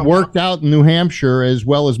Trump. worked out in New Hampshire as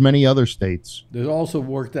well as many other states. it also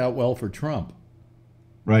worked out well for Trump.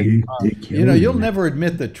 Right. You'll never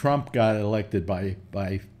admit that Trump got elected by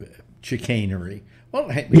chicanery. Well,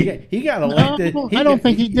 he got elected. No, I don't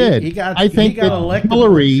think he did. I think he got that elected.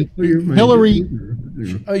 Hillary,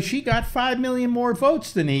 She got 5 million more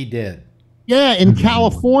votes than he did. yeah, in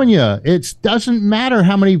California, it doesn't matter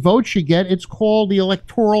how many votes you get. It's called the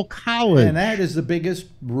Electoral College. And that is the biggest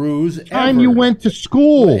ruse ever. Time you went to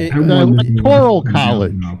school, the Electoral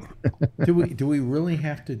College. Do we really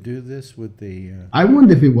have to do this with the? I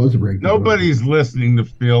wonder if it was rigged. Nobody's listening to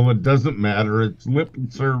Phil. It doesn't matter. It's lip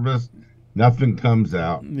service. Nothing comes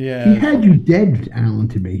out. Yeah. He had you dead, Alan,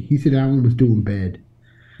 to me. He said Alan was doing bad.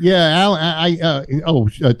 Yeah,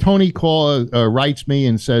 Tony writes me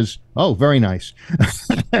and says, "Oh, very nice."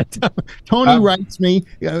 Tony writes me,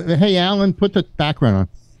 "Hey, Alan, put the background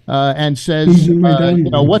on," and says,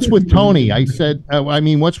 "What's with Tony?" I said,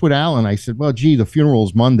 "What's with Alan?" I said, "Well, gee, the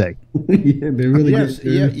funeral's Monday." Yeah, they really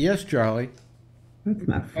Yes, Charlie. That's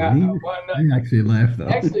not funny. I actually laughed though.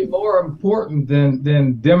 Actually, more important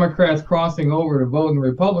than Democrats crossing over to vote in the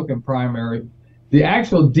Republican primary, the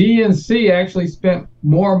actual DNC actually spent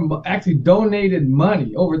actually donated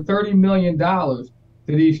money, over $30 million, to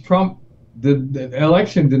these Trump the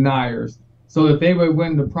election deniers, so that they would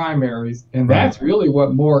win the primaries, and that's really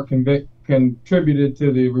what more contributed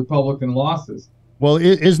to the Republican losses. Well,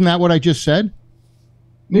 isn't that what I just said?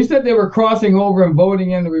 You said they were crossing over and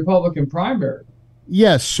voting in the Republican primary.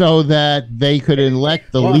 Yes, so that they could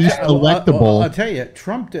elect the least electable. I'll tell you,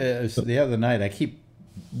 Trump the other night. I keep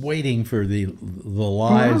waiting for the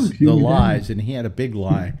lies, and he had a big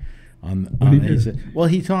lie on he said, well,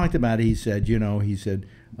 he talked about it. He said,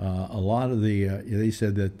 a lot of the they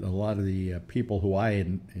said that a lot of the people who I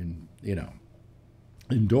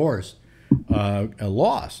endorsed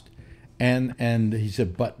lost, and he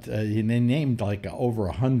said, but they named like over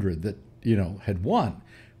 100 that had won.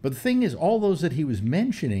 But the thing is, all those that he was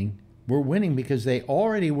mentioning were winning because they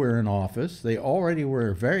already were in office. They already were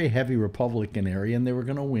a very heavy Republican area, and they were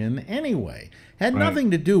going to win anyway. Had nothing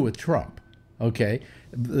to do with Trump. Okay,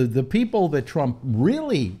 the people that Trump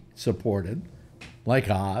really supported, like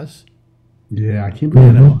Oz. Yeah, I can't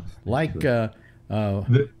believe like what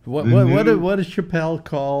does Chappelle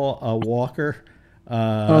call Walker?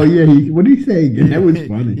 Oh yeah, what did he say again? That was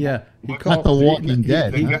funny. Yeah, he called The Walking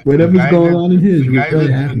Dead. Whatever's going on in his. The guy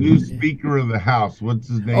that's the new Speaker of the House. What's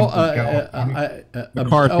his name?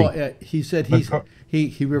 McCarthy. He said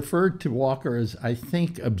he referred to Walker as, I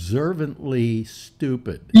think, observantly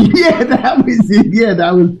stupid. Yeah, that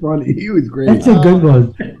was funny. He was great. That's a good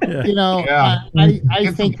one. You know,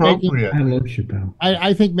 I think appropriate. I love Chappelle.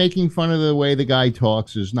 I think making fun of the way the guy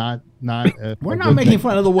talks is not. We're not making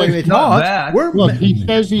fun of the way they talk. Look, he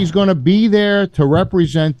says he's going to be there to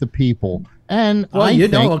represent the people, and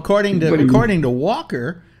according to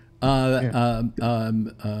Walker,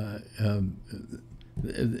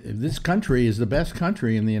 this country is the best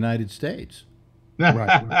country in the United States.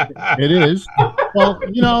 Right. It is. Well,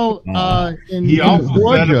 you know, in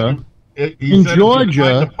Georgia, if you find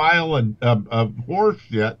a pile of horse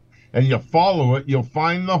shit and you follow it, you'll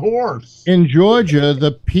find the horse. In Georgia,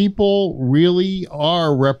 the people really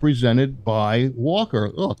are represented by Walker.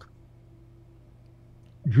 Look,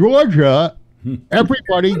 Georgia,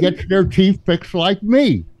 everybody gets their teeth fixed like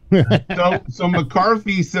me. So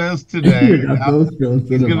McCarthy says today he was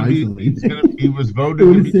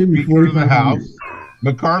voted to be Speaker of the House.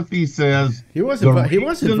 McCarthy says he wasn't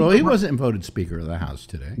voted Speaker of the House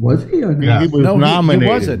today. Was he? Or yeah. He was nominated. He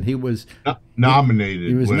wasn't. He was nominated.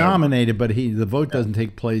 He was nominated, but the vote doesn't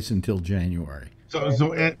take place until January.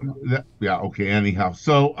 Anyhow,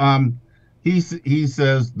 so he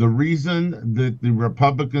says the reason that the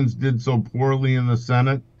Republicans did so poorly in the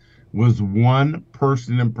Senate was one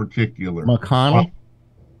person in particular. McConnell?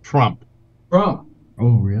 Trump. Oh,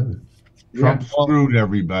 really? Trump screwed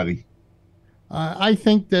everybody. I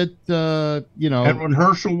think that, And when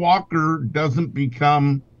Herschel Walker doesn't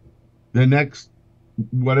become the next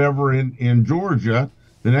whatever in Georgia,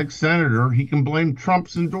 the next senator, he can blame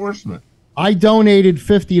Trump's endorsement. I donated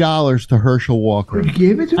 $50 to Herschel Walker. You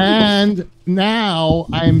gave it to him? And now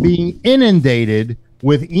I'm being inundated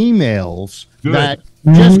with emails that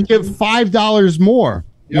just give $5 more.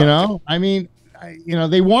 Yep. You know, I mean,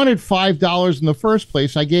 they wanted $5 in the first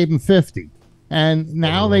place. I gave them $50. And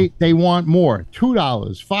now they want more. $2,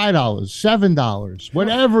 $5, $7,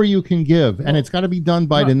 whatever you can give. And it's got to be done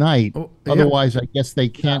by tonight. Otherwise, I guess they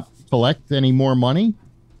can't collect any more money.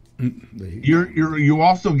 You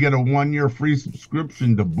also get a 1-year free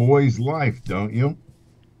subscription to Boy's Life, don't you?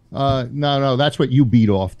 No, that's what you beat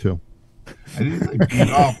off to. I didn't say beat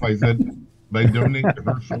off. I said by donating to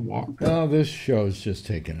Herschel Walker. Oh, this show's just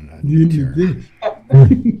taking an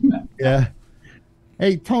turn. Yeah.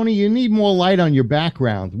 Hey, Tony, you need more light on your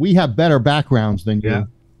background. We have better backgrounds than you.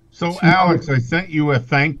 So, Alex, I sent you a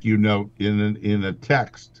thank you note in a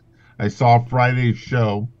text. I saw Friday's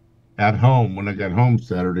show at home when I got home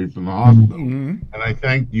Saturday from the hospital, and I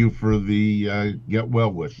thanked you for the get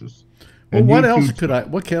well wishes. Well, what else could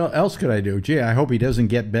I do? Gee, I hope he doesn't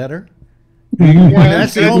get better.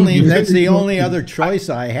 That's the only other choice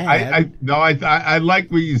I had. I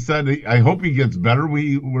like what you said. I hope he gets better.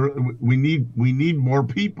 We need more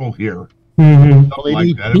people here. Mm-hmm. They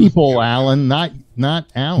need people, Alan, not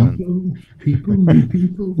Alan. People.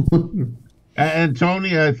 And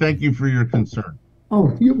Tony, I thank you for your concern.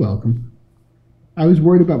 Oh, you're welcome. I was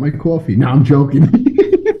worried about my coffee. No, I'm joking.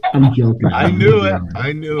 I'm joking. I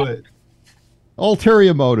knew it.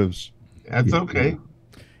 Ulterior motives. That's okay.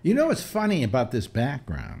 You know what's funny about this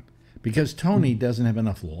background? Because Tony doesn't have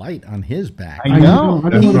enough light on his back. I know.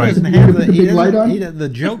 He doesn't have the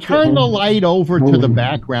joke. Turn the light over to the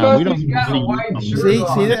background. We don't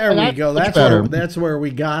see. There we go. That's where we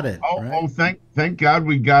got it. Oh, thank God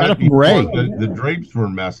we got it before the drapes were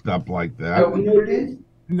messed up like that.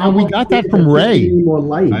 No, we got that from Ray. More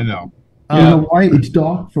light. I know. The white, it's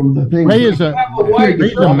dark from the thing. Ray is a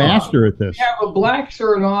master at this. If you have a black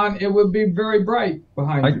shirt on, it would be very bright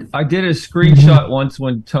behind you. I did a screenshot once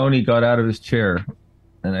when Tony got out of his chair,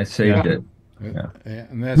 and I saved it. Yeah.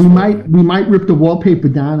 And that's we might rip the wallpaper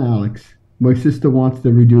down, Alex. My sister wants to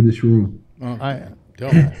redo this room. Don't.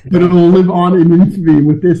 But it'll live on in infamy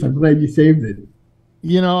with this. I'm glad you saved it.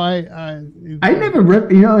 You know, I never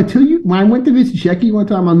ripped. You know, when I went to visit Shecky one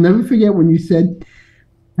time, I'll never forget when you said.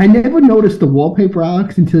 I never noticed the wallpaper,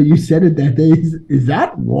 Alex, until you said it that day. Is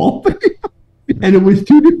that wallpaper? And it was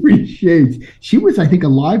 2 different shades. She was, I think,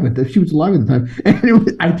 alive at the time.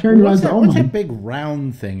 And I turned around and said, what's that big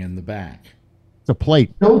round thing in the back? It's a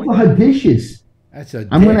plate. Those are her dishes.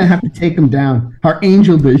 I'm going to have to take them down. Her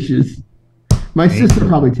angel dishes. My sister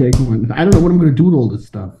probably take one. I don't know what I'm going to do with all this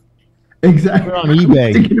stuff. Exactly. On eBay.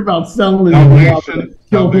 I'm thinking about selling it.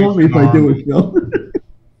 She'll haunt me if I do it, Phil.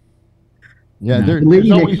 Yeah,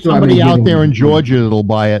 there's always somebody out there in Georgia that'll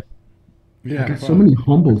buy it. Yeah, I got so many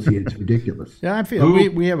humbles here. It's ridiculous. Yeah, I feel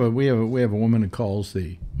we have a woman who calls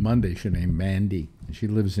the Monday. She's named Mandy. She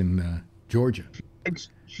lives in Georgia.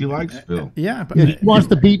 She likes Phil. Yeah, but She wants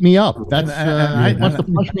to beat me up. That's wants to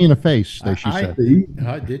punch me in the face. She said.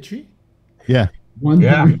 Did she? Yeah. One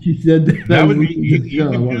time she said that would be you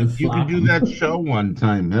could do that show one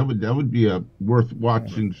time. That would be a worth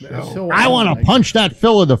watching show. So, I want to punch that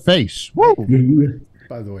Phil in the face. Woo!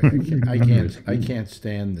 By the way, I can't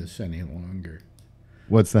stand this any longer.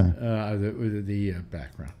 What's that? The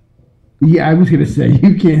background. Yeah, I was gonna say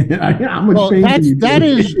you can't. How much pain can you that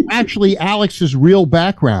take? is actually Alex's real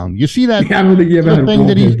background. You see that I don't think you ever had a thing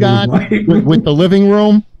that he's wallpaper got like- with the living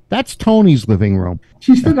room? That's Tony's living room.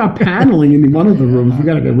 She's still got paneling in one of the rooms. We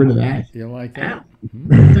got to get rid of that. You like that?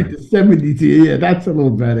 It's like the 70s. Yeah, that's a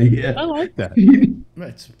little better. Yeah, I like that.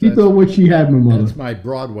 She thought what she had, my mother. That's my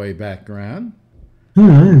Broadway background. Oh,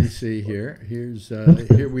 Let me nice. see here.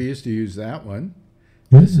 Here we used to use that one.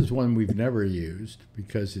 This is one we've never used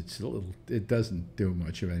because it doesn't do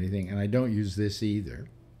much of anything, and I don't use this either.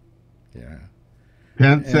 Yeah.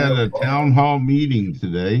 Pence had a town hall meeting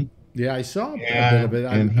today. Yeah, I saw a bit of it.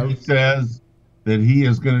 And he says that he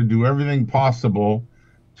is going to do everything possible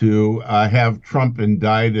to have Trump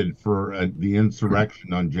indicted for the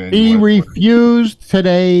insurrection on January. He refused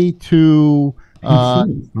today to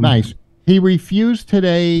nice. He refused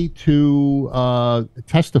today to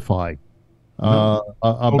testify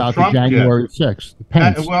about Trump the January 6th.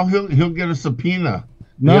 Pence. Well, he'll get a subpoena.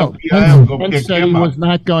 No, the FBI will go Pence pick said he him up. was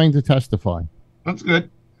not going to testify. That's good.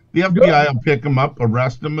 The FBI will pick him up,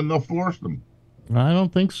 arrest him, and they'll force him. I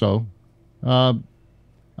don't think so.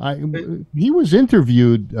 He was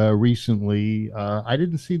interviewed recently. I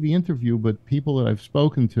didn't see the interview, but people that I've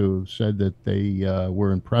spoken to said that they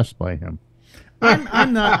were impressed by him.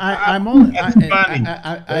 I'm not. I'm only.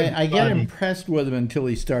 I get impressed with him until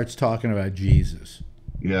he starts talking about Jesus.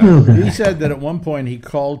 Yeah. He said that at one point he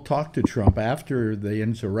talked to Trump after the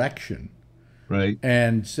insurrection, right,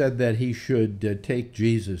 and said that he should take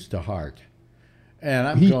Jesus to heart.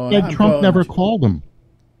 And he said Trump never called him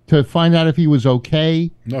to find out if he was okay.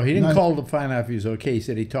 No, he didn't call to find out if he was okay. He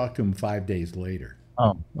said he talked to him 5 days later.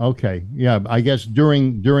 Oh, okay. Yeah, I guess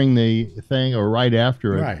during the thing or right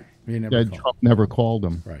after it. Right. He never called. Trump never called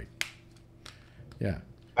him. Right. Yeah.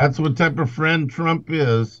 That's what type of friend Trump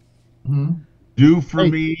is. Mm-hmm. Do for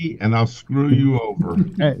me, and I'll screw you over.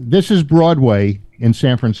 This is Broadway in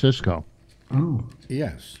San Francisco. Oh,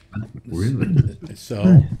 yes. Really?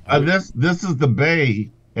 So this is the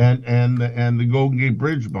Bay and the Golden Gate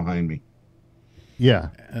Bridge behind me. Yeah.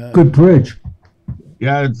 Good bridge.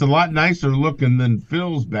 Yeah, it's a lot nicer looking than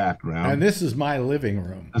Phil's background. And this is my living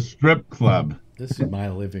room. A strip club. This is my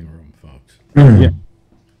living room, folks. Yeah.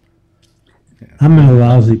 I'm in a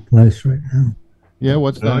lousy place right now. Yeah,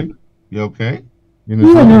 what's that? You okay?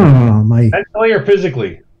 No. Mentally or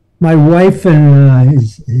physically? My wife and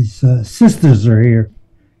his sisters are here,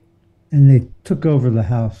 and they took over the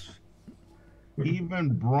house.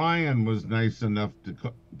 Even Brian was nice enough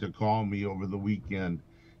to call me over the weekend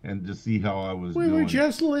and to see how I was doing. We were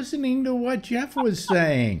just listening to what Jeff was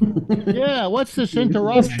saying. Yeah, what's this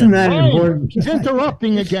interruption? He's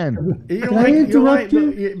interrupting again.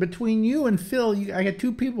 Between you and Phil, I got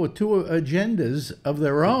two people with two agendas of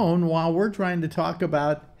their own while we're trying to talk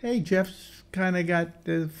about, hey, Jeff's kind of got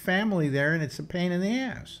the family there and it's a pain in the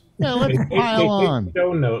ass. Yeah, let's pile on. Take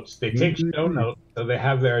show notes. They take show notes so they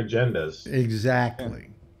have their agendas. Exactly.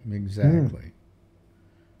 Exactly.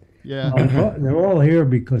 Yeah. They're all here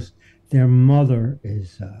because their mother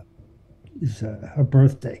is her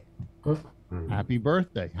birthday. Happy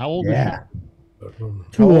birthday. How old is she?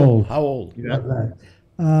 Too old. How old?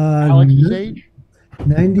 Alex's age?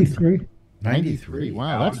 93. 93.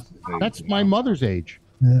 Wow, that's my mother's age.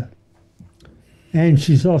 Yeah. And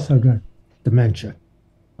she's also got dementia.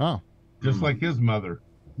 Oh. Just like his mother.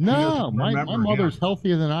 No, my mother's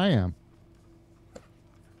healthier than I am.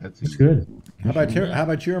 That's good. How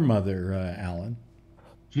about your mother, Alan?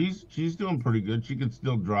 She's doing pretty good. She can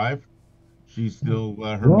still drive. She's still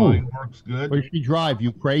her mind works good. Where does she drive?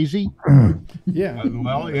 You crazy? Yeah.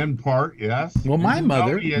 Well, in part, yes. Well, my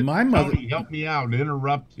mother, help me out.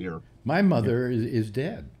 Interrupt here. My mother is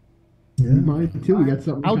dead. Yeah, mine too. We got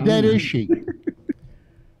something. How dead is she?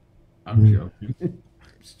 I'm joking.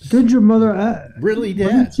 Did your mother really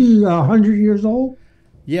dead? Wasn't she 100 years old?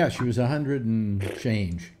 Yeah, she was 100 and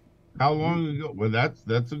change. How long ago? Well, that's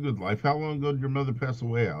a good life. How long ago did your mother pass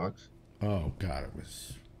away, Alex? Oh God, it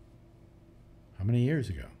was how many years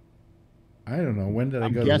ago? I don't know. When did I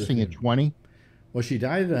go? I'm guessing at 20. Well, she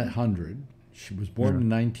died at 100. She was born in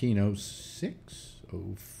 1906,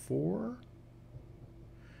 04.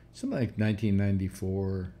 something like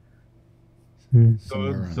 1994.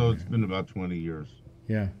 So it's been about 20 years.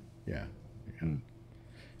 Yeah. And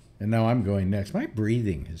now I'm going next. My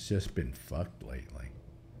breathing has just been fucked lately.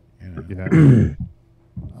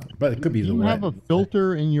 But it could be Do you have a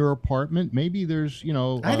filter in your apartment? Maybe there's,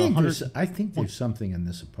 I think there's something in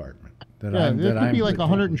this apartment that there could be like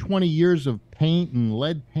 120 years of paint and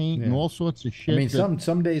lead paint and all sorts of shit. I mean,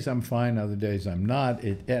 some days I'm fine, other days I'm not.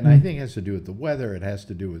 And I think it has to do with the weather. It has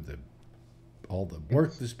to do with all the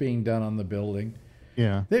work that's being done on the building.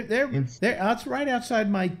 Yeah, they're right outside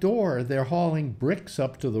my door. They're hauling bricks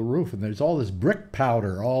up to the roof, and there's all this brick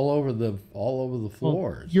powder all over the floors.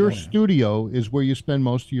 Well, your studio is where you spend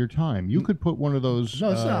most of your time. You could put one of those.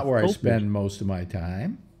 No, it's not where I spend most of my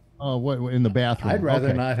time. Oh, what in the bathroom? I'd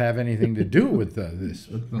rather not have anything to do with this.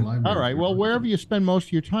 All right. Well, wherever you spend most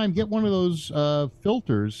of your time, get one of those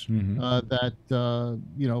filters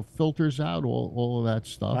that filters out all of that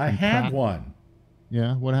stuff. I have one.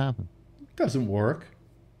 Yeah. What happened? Doesn't work.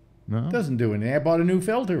 No. Doesn't do anything. I bought a new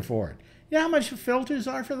filter for it. You know how much filters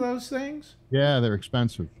are for those things? Yeah, they're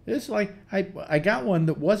expensive. It's like I got one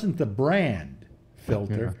that wasn't the brand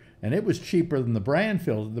filter, and it was cheaper than the brand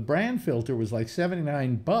filter. The brand filter was like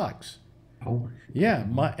 $79. Oh. Yeah,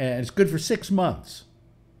 and it's good for 6 months.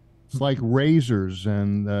 It's like razors,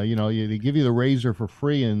 and they give you the razor for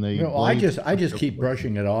free, and they. I just keep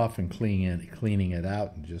brushing it off and cleaning it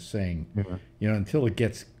out, and just saying, until it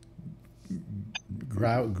gets.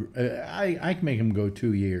 I can make them go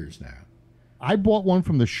 2 years now. I bought one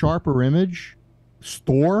from the Sharper Image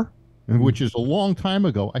store, which is a long time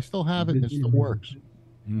ago. I still have it, and it still works.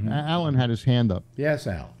 Alan had his hand up. Yes,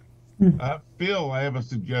 Al. Phil, I have a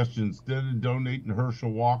suggestion. Instead of donating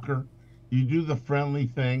Herschel Walker, you do the friendly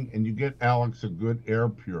thing and you get Alex a good air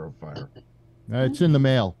purifier. It's in the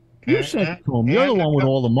mail. You sent it to him. You're the one with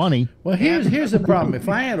all the money. Well, here's the problem. If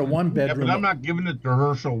I had a one-bedroom... but I'm not giving it to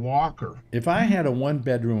Herschel Walker. If I had a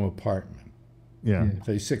one-bedroom apartment,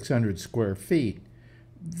 say 600 square feet,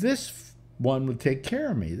 this one would take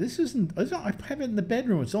care of me. This isn't... I have it in the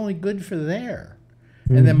bedroom. It's only good for there.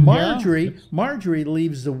 And then Marjorie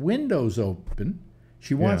leaves the windows open.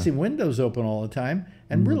 She wants the windows open all the time.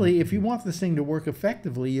 And really, if you want this thing to work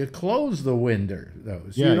effectively, you close the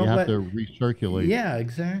windows. Yeah, you have to recirculate. Yeah,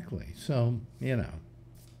 exactly. So, And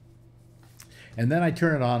then I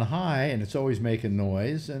turn it on high, and it's always making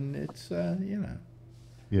noise, and it's,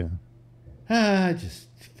 Yeah. Just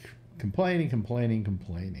complaining.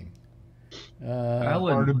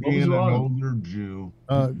 Alan, Part of being an older Jew.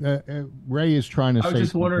 Ray is trying to say... I was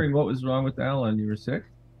just wondering what was wrong with Alan. You were sick?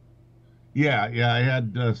 Yeah, I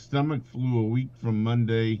had stomach flu a week from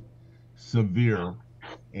Monday, severe,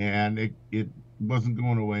 and it wasn't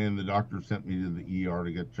going away, and the doctor sent me to the ER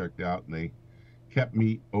to get checked out, and they kept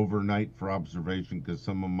me overnight for observation because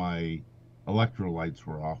some of my electrolytes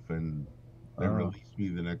were off, and they released me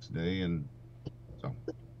the next day, and so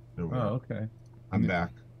there we are. Okay. I'm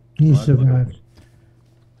back. He survived.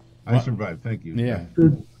 I survived. Thank you. Yeah.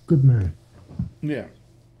 Good man. Yeah.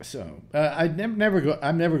 So I'm never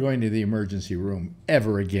going to the emergency room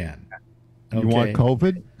ever again. Okay? You want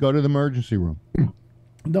COVID? Go to the emergency room.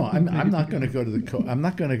 No, I'm not going to go to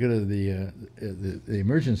the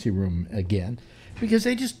emergency room again because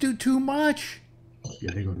they just do too much. Yeah,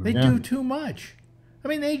 they do too much. I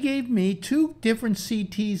mean, they gave me 2 different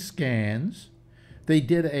CT scans. They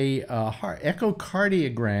did a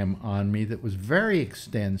echocardiogram on me that was very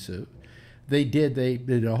extensive. They did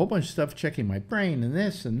a whole bunch of stuff checking my brain and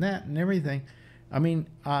this and that and everything. I mean,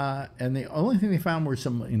 and the only thing they found were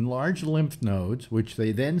some enlarged lymph nodes, which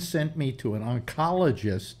they then sent me to an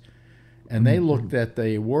oncologist, and they looked at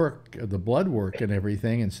the blood work and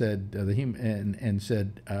everything, and said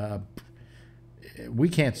we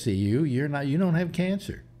can't see you. You don't have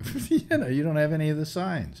cancer. You don't have any of the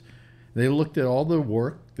signs. They looked at all the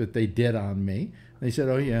work that they did on me. They said,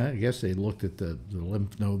 oh, yeah, I guess they looked at the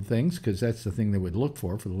lymph node things because that's the thing they would look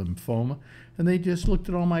for the lymphoma. And they just looked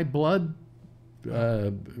at all my blood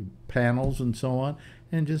panels and so on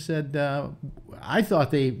and just said, I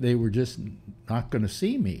thought they were just not going to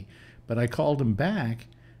see me. But I called them back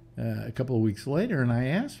a couple of weeks later and I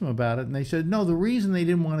asked them about it. And they said, no, the reason they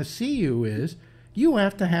didn't want to see you is you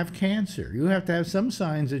have to have cancer. You have to have some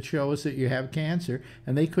signs that show us that you have cancer.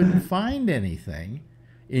 And they couldn't find anything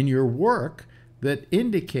in your work that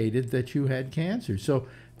indicated that you had cancer. So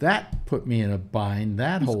that put me in a bind,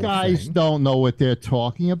 that whole thing. These guys don't know what they're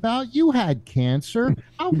talking about. You had cancer.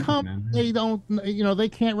 How come they don't, they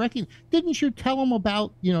can't recognize? Didn't you tell them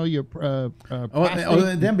about, your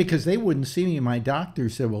prostate? Then because they wouldn't see me, my doctor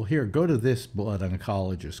said, well, here, go to this blood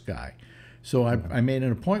oncologist guy. So I made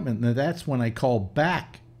an appointment, and that's when I called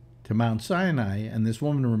back to Mount Sinai, and this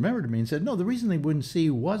woman remembered me and said, no, the reason they wouldn't see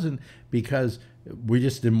you wasn't because we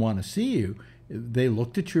just didn't want to see you. They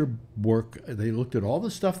looked at your work. They looked at all the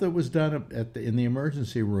stuff that was done in the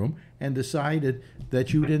emergency room and decided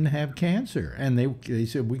that you didn't have cancer. And they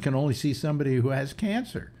said, we can only see somebody who has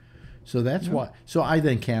cancer. So that's why. So I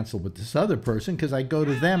then canceled with this other person because I go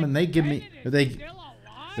to them and they give me they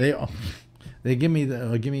give me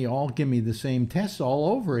the same tests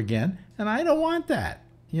all over again, and I don't want that.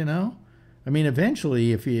 You know, I mean,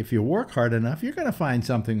 eventually, if you work hard enough, you're going to find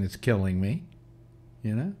something that's killing me.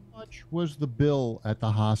 You know. How much was the bill at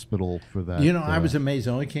the hospital for that? You know, I was amazed.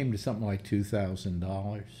 It only came to something like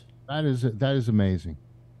 $2,000. That is amazing.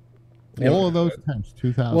 All of those times,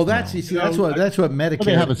 $2,000. Well, that's what Medicare.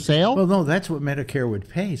 They have a sale. Well, no, that's what Medicare would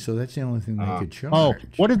pay. So that's the only thing they could charge. Oh,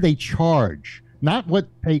 what did they charge? Not what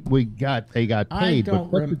they got paid. I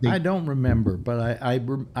don't remember, but I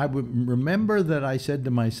would remember that I said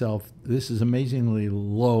to myself, "This is amazingly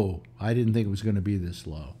low. I didn't think it was going to be this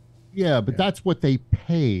low." Yeah, but that's what they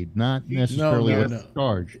paid, not necessarily what's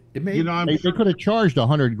charged. They could have charged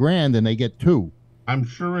 $100,000 and they get two. I'm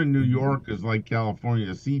sure in New York is like California.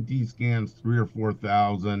 CT scans 3,000 or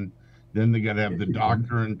 4,000. Then they got to have the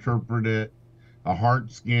doctor interpret it. A heart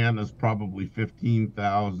scan is probably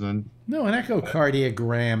 15,000. No, an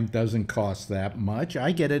echocardiogram doesn't cost that much.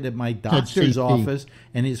 I get it at my doctor's office,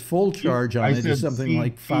 and his full charge on it is something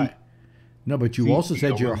like $5. No, but you also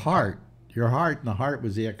said your heart. Your heart, and the heart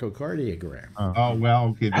was the echocardiogram. Oh, well,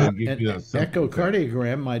 okay. They'll give you a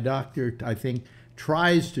echocardiogram, my doctor, I think,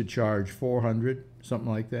 tries to charge $400, something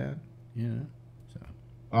like that. You know. So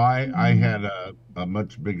I had a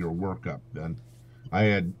much bigger workup then. I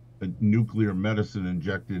had a nuclear medicine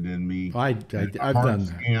injected in me. I've done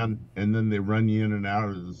that. And then they run you in and out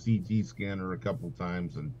of the CT scanner a couple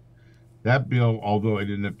times, and that bill, although I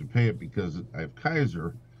didn't have to pay it because I have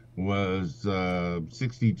Kaiser, was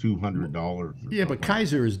 $6,200. Yeah, but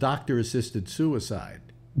Kaiser is doctor-assisted suicide.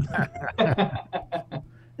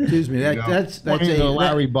 Excuse me. That's a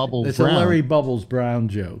Larry Bubbles. It's Brown. a Larry Bubbles Brown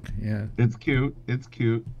joke. Yeah, it's cute. It's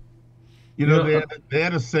cute. You know, they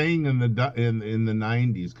had a saying in the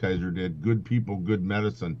 90s. Kaiser did, "Good people, good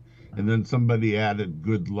medicine," and then somebody added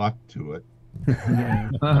 "good luck" to it.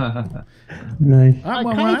 Nice.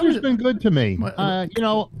 Kaiser's been good to me. You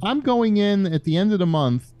know, I'm going in at the end of the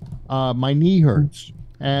month. My knee hurts,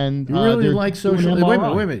 and you really like social. Wait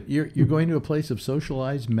a minute. You're going to a place of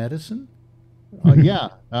socialized medicine? Yeah.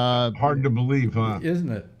 Hard to believe, huh?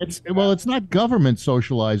 Isn't it? It's not government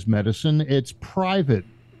socialized medicine. It's private.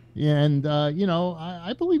 And, you know,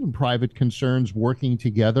 I believe in private concerns working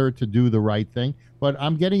together to do the right thing. But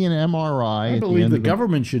I'm getting an MRI. I believe the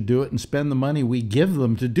government should do it and spend the money we give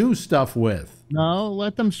them to do stuff with. No,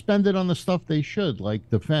 let them spend it on the stuff they should, like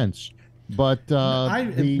defense. But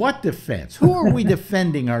what defense? Who are we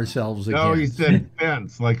defending ourselves against? No, he said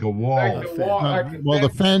fence, like a wall. Well,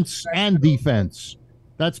 the fence and defense.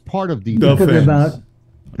 That's part of defense. Talking about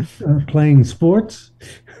playing sports.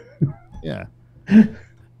 Yeah.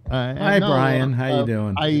 Hi, Brian. How you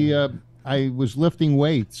doing? I was lifting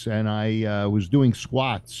weights and I was doing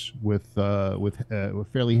squats with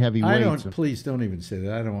fairly heavy weights. Please don't even say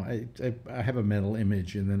that. I have a mental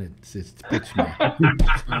image and then it puts me.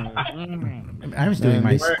 I was doing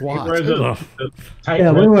my squats.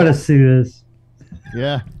 Yeah, we want to see this.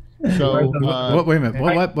 Yeah. So wait a minute.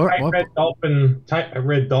 What?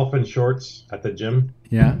 Red dolphin shorts at the gym.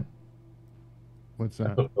 Yeah. What's that?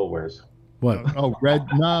 That's what Bill wears. What? Oh, red.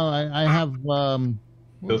 No, I have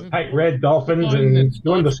those tight red dolphins and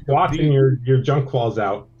doing the squats and your junk falls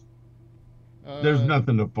out. There's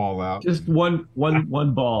nothing to fall out. Just one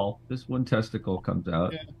ball. Just one testicle comes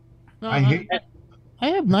out. Yeah. No, I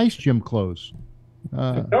have nice gym clothes.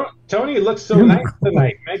 Tony looks so nice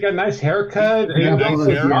tonight. Make a nice haircut. You know,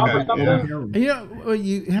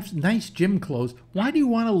 you have nice gym clothes. Why do you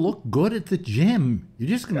want to look good at the gym? You're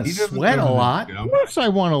just going to sweat a lot. Of course I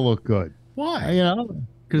want to look good. Why? You know,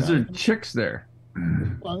 because there are chicks there.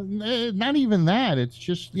 Well, not even that. It's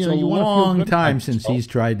just it's a long time since he's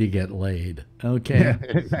tried to get laid. Okay,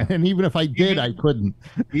 and even if I did, I couldn't.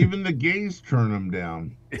 Even the gays turn him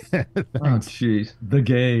down. Oh, jeez, the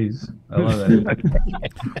gays.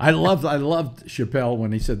 I love that. I loved Chappelle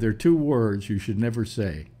when he said there are two words you should never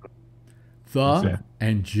say: the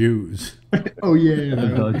and Jews. Oh yeah,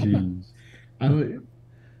 the Jews.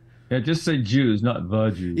 Yeah, just say Jews, not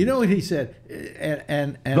the Jews. You know what he said,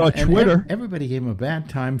 and Twitter. Everybody gave him a bad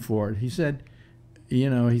time for it. He said, you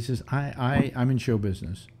know, he says, I'm in show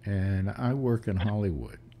business and I work in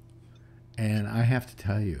Hollywood, and I have to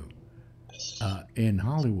tell you, in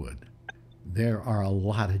Hollywood, there are a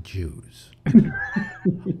lot of Jews.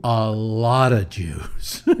 A lot of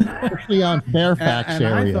Jews. Especially on Fairfax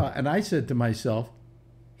area. And I said to myself,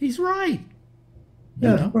 he's right.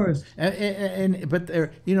 Yeah, of course. But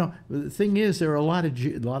there, the thing is, there are a lot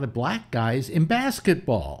of black guys in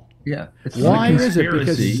basketball. Yeah. Why is it?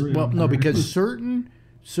 Because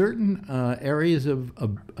certain areas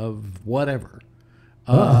of whatever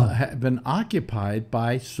have been occupied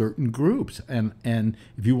by certain groups, and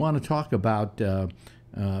if you want to talk about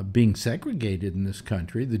being segregated in this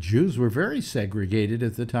country, the Jews were very segregated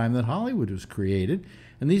at the time that Hollywood was created.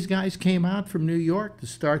 And these guys came out from New York to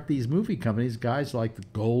start these movie companies, guys like the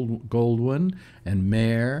Goldwyn and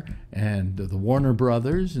Mayer and the Warner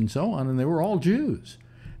Brothers and so on, and they were all Jews.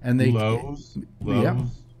 And they Lowe's. Yeah.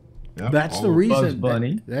 That's the reason. Bugs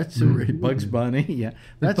Bunny. That's the Bugs Bunny. Yeah,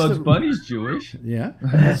 Bugs Bunny's Jewish. Yeah,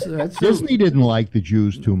 that's Disney didn't like the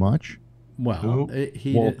Jews too much. Well,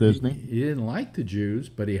 Walt Disney. He didn't like the Jews,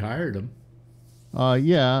 but he hired them.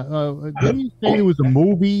 Didn't you say there was a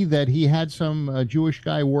movie that he had some Jewish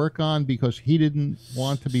guy work on because he didn't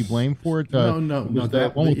want to be blamed for it? No.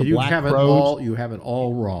 That one with the you black have it crows? all. You have it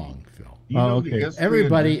all wrong, Phil. Okay.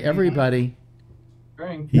 Everybody.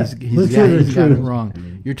 He's got it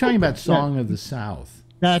wrong. You're talking about Song of the South.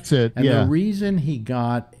 That's it. And the reason he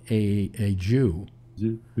got a Jew,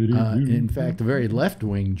 in fact, a very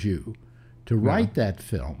left-wing Jew, to write that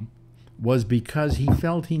film was because he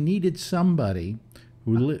felt he needed somebody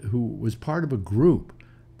who was part of a group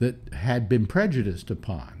that had been prejudiced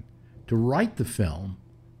upon to write the film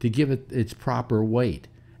to give it its proper weight.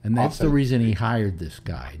 And that's the reason he hired this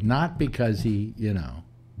guy, not because he, he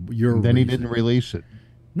didn't release it.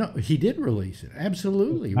 No, he did release it.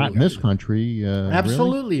 Absolutely. Not in this country.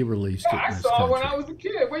 Absolutely released it. I saw it when I was a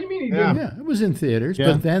kid. What do you mean he didn't? Yeah, it was in theaters,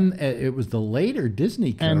 Yeah. but then it was the later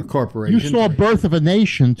Disney And Corporation. You saw Birth of a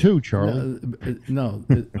Nation too, Charlie. No,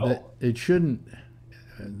 it shouldn't.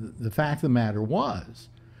 The fact of the matter was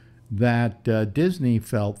that Disney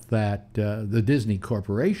felt that the Disney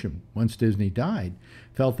Corporation, once Disney died,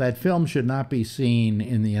 felt that film should not be seen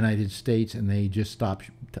in the United States, and they just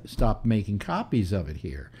stopped making copies of it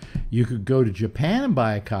here. You could go to Japan and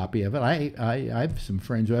buy a copy of it. I have some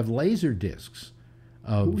friends who have laser discs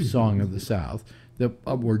of Song of the South that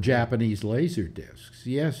were Japanese laser discs.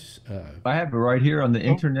 Yes. I have it right here on the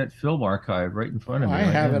Internet Film Archive, right in front of me. I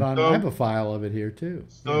have it on. I have a file of it here too.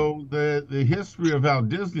 So the history of how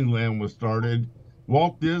Disneyland was started,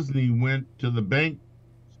 Walt Disney went to the bank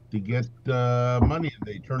to get money, and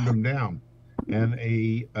they turned him down. And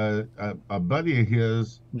a buddy of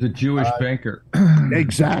his, the Jewish banker.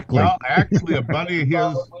 Exactly. Well, actually, a buddy of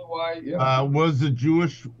his was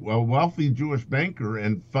a wealthy Jewish banker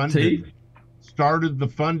and started the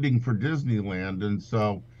funding for Disneyland. And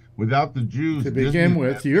so, without the Jews, to begin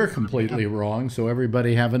with, you're completely wrong. So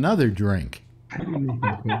everybody have another drink.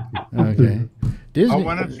 Okay. Disney.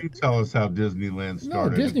 Why don't you tell us how Disneyland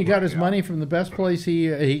started? No, Disney got his money from the best place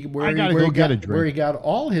where he got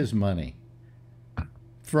all his money.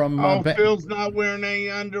 From Phil's not wearing any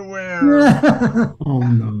underwear. Oh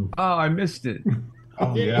no! Oh, I missed it.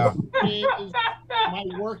 Oh yeah. My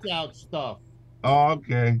workout stuff. Oh,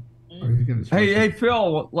 okay. Hey,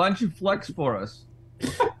 Phil, why don't you flex for us?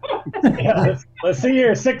 Yeah, let's see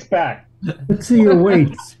your six pack. Let's see your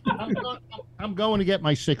weights. I'm going to get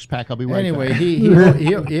my six pack. I'll be right anyway, back.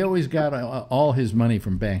 he always got all his money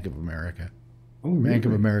from Bank of America. Oh, Bank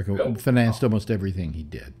of America financed almost everything he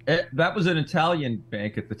did. That was an Italian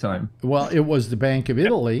bank at the time. Well, it was the Bank of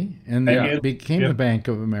Italy, and then it became the Bank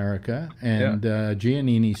of America, and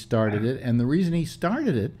Giannini started it. And the reason he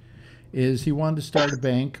started it is he wanted to start a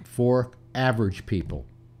bank for average people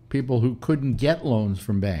who couldn't get loans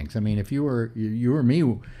from banks. I mean, if you or me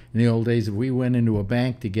in the old days, if we went into a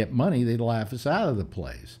bank to get money, they'd laugh us out of the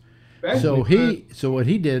place. So what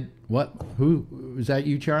he did, who was that,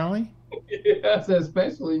 you, Charlie? Yes,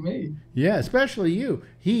 especially me. Yeah, especially you.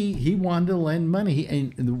 He wanted to lend money.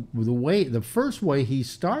 And the first way he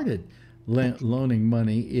started loaning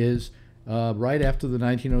money is right after the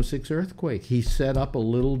 1906 earthquake. He set up a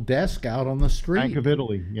little desk out on the street. Bank of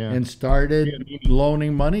Italy, yeah. And started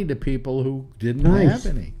loaning money to people who didn't have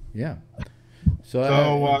any. Yeah.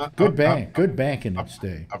 So good bank in its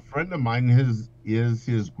day. A friend of mine is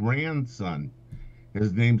his grandson.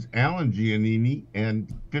 His name's Alan Giannini, and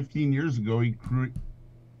 15 years ago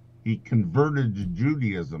he converted to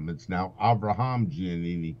Judaism. It's now Abraham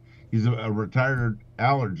Giannini. He's a retired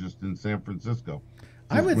allergist in San Francisco.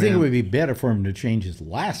 I would think it would be better for him to change his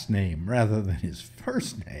last name rather than his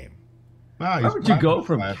first name. Why would you go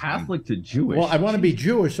from Catholic to Jewish? Well, I want to be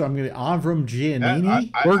Jewish, so I'm going to Avram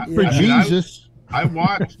Giannini. Work for Jesus. I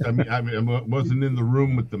watched. I mean, I wasn't in the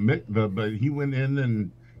room with the mikveh, but he went in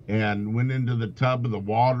and went into the tub of the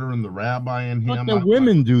water, and the rabbi and him. But the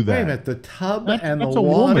women do that. Wait a minute, the tub and that's the a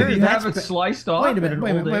water. woman. You have it sliced off. Wait a minute,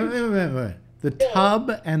 wait a minute. The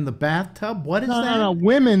tub and the bathtub. What is that? No.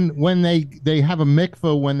 Women, when they have a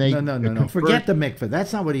mikveh, when they no. Forget the mikveh.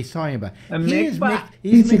 That's not what he's talking about. He's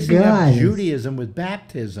He's a mixing up guy. Judaism with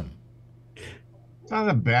baptism. It's not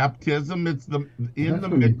a baptism. It's the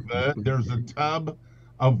mikveh. There's a tub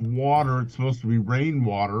of water. It's supposed to be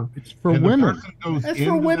rainwater. It's for and women. The person goes That's for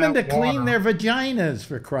into women to that clean water. their vaginas,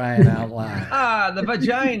 for crying out loud. Ah, the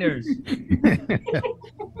vaginas.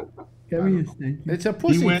 It's a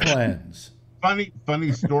pussy cleanse.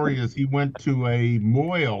 Funny story is he went to a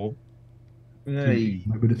moil to be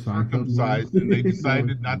circumcised, and they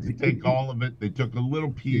decided not to take all of it. They took a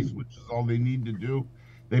little piece, which is all they need to do.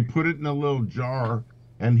 They put it in a little jar,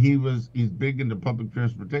 and he's big into public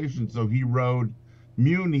transportation, so he rode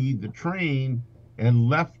Muni, the train, and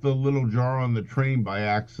left the little jar on the train by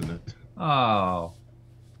accident. Oh,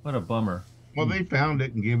 what a bummer. Well, they found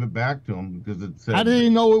it and gave it back to him because it said. How did he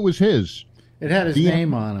know it was his? It had his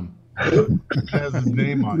name on him. It has his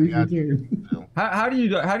name on it. How do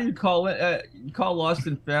you call it? You call Lost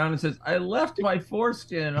and Found and says, "I left my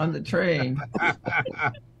foreskin on the train."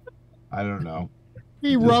 I don't know.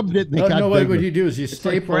 He rubbed it. And it got No, what bigger. you do is you It's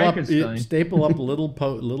staple like up Frankenstein.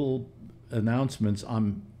 little announcements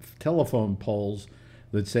on telephone poles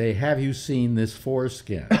that say, "Have you seen this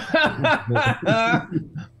foreskin?"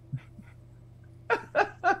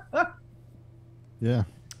 Yeah.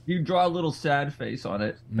 You draw a little sad face on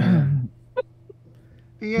it.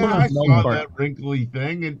 Yeah, I saw that wrinkly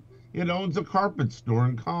thing, and it owns a carpet store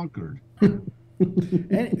in Concord.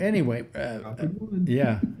 Anyway,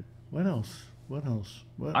 yeah. What else?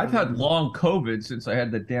 I've had long COVID since I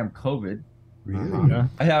had the damn COVID. Really? Yeah.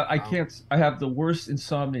 I have the worst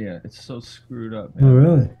insomnia. It's so screwed up, Oh, man.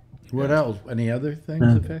 really? What else? Any other things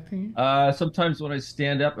affecting you? Sometimes when I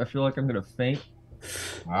stand up, I feel like I'm gonna faint.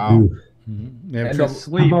 Wow. You have And the trouble-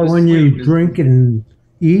 sleep. How about the when sleep you is- drink and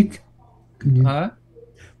eat? Huh?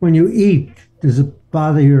 When you eat, does it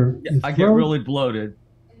bother your I get throat? really bloated.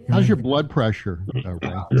 How's your blood pressure? Ray?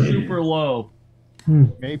 Super low.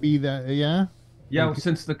 Maybe that. Yeah. Yeah,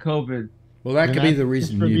 since the COVID. Well, that And could be that's the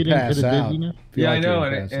reason you contributing to pass the out. dizziness? Feel Yeah, like I know, you'll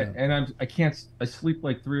and pass out. I can't. I sleep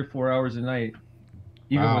like 3 or 4 hours a night,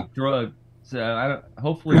 even Wow. with drugs. So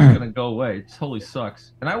hopefully it's gonna go away. It totally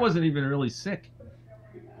sucks. And I wasn't even really sick.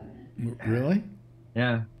 Really?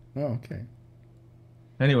 Yeah. Oh, okay.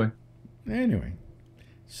 Anyway.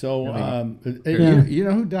 So, Yeah. you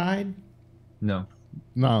know who died? No.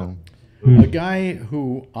 No. A guy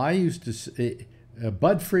who I used to say,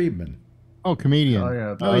 Bud Friedman. Oh, comedian. Oh,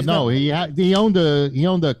 yeah. No, he's no, not- he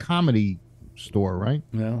owned a comedy store, right?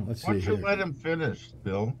 Well, let's Why see. don't you Here. let him finish,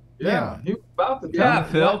 Bill? Yeah, he was about to tell Yeah,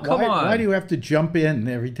 me. Phil, come on. Why do you have to jump in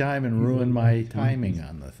every time and ruin my timing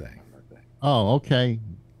on the thing? Oh, okay.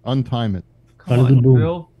 Untime it. Come Bada on, boom.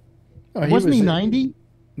 Phil. Oh, Wasn't he was- 90?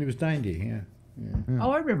 He was 90. Yeah. Oh,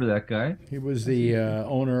 I remember that guy. He was the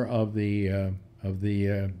owner of the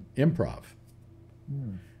Improv.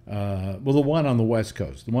 Well, the one on the West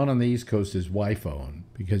Coast. The one on the East Coast his wife owned,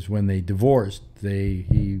 because when they divorced,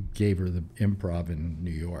 he gave her the Improv in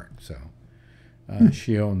New York. So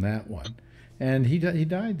she owned that one, and he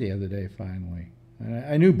died the other day finally. And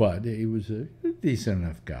I knew Bud. He was a decent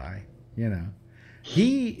enough guy, you know.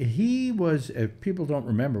 He was. If people don't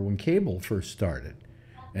remember, when cable first started,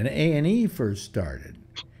 and A&E first started,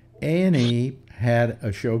 A&E had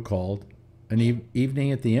a show called An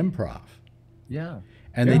Evening at the Improv. Yeah.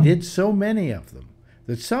 And they did so many of them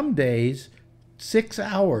that some days 6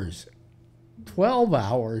 hours, 12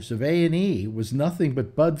 hours of A&E was nothing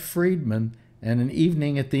but Bud Friedman and An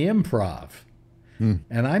Evening at the Improv.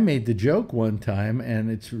 And I made the joke one time,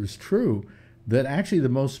 and it was true, that actually the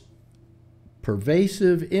most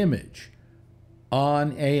pervasive image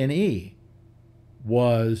on A&E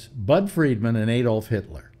was Bud Friedman and Adolf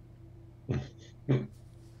Hitler.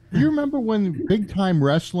 Do you remember when big time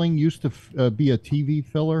wrestling used to be a TV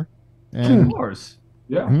filler? Of And course.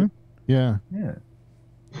 Yeah. yeah, Yeah.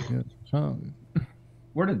 so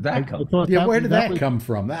Where did that come from? thought Yeah, where did that was- come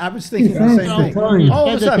from? I was thinking the Thanks, same I'm thing. telling you. All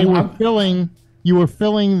of a said that they sudden, were filling. You were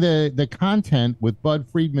filling the content with Bud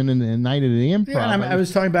Friedman and the Night of the Improv. yeah, I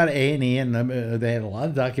was talking about A&E, and they had a lot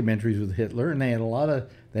of documentaries with Hitler, and they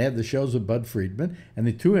had the shows with Bud Friedman, and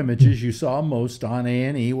the two images you saw most on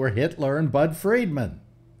A&E were Hitler and Bud Friedman.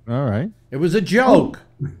 All right. It was a joke.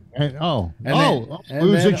 And, And it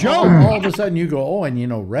was a then joke. All of a sudden, you go, oh, and you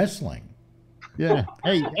know, wrestling. Yeah.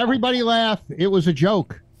 Hey, everybody laugh. It was a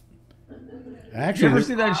joke. Actually, you ever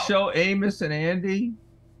see that show Amos and Andy?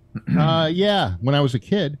 Yeah, when I was a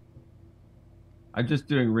kid. I'm just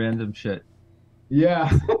doing random shit.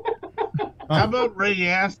 Yeah. How about Ray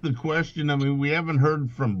ask the question? I mean, we haven't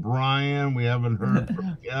heard from Brian. We haven't heard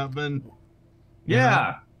from Kevin.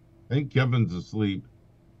 Yeah. I think Kevin's asleep.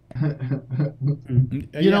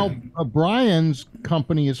 You know, Brian's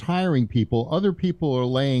company is hiring people. Other people are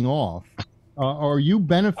laying off. Are you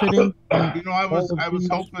benefiting? You know, I was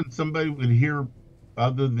hoping somebody would hear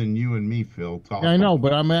other than you and me, Phil. Talk. Yeah, I know,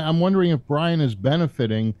 but I'm wondering if Brian is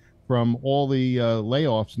benefiting from all the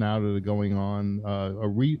layoffs now that are going on.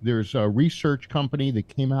 There's a research company that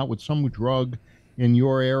came out with some drug in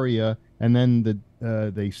your area, and then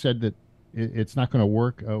they said that it's not going to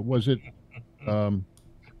work. Was it a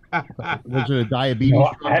diabetes? No,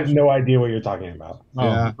 I have no idea what you're talking about.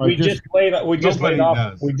 Yeah, we just laid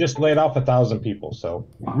off 1,000 people. So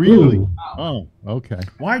really? Oh, okay.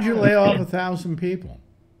 Why'd you lay off 1,000 people?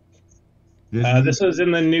 This was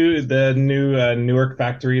in the new Newark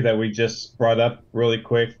factory that we just brought up really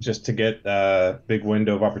quick, just to get a big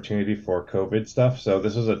window of opportunity for COVID stuff. So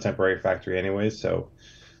this was a temporary factory anyways. So,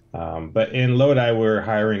 but in Lodi, we're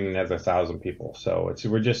hiring another 1,000 people. So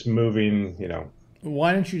we're just moving, you know.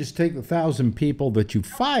 Why don't you just take the 1,000 people that you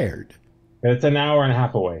fired? It's an hour and a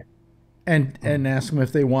half away. And ask them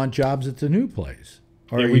if they want jobs at the new place.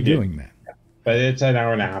 Or Yeah, are you doing that? But it's an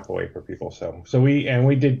hour and a half away for people. So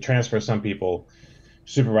we did transfer some people,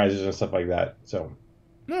 supervisors and stuff like that. So.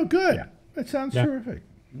 No, good. Yeah. That sounds terrific.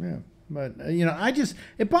 Yeah. But, you know,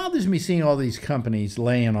 it bothers me seeing all these companies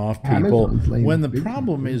laying off people when the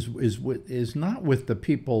problem is not with the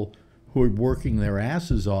people who are working their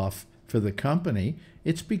asses off for the company.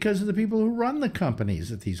 It's because of the people who run the companies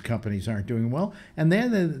that these companies aren't doing well. And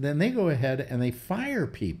then they go ahead and they fire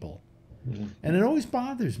people. Mm-hmm. And it always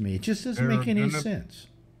bothers me. It just doesn't make any sense.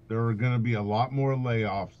 There are going to be a lot more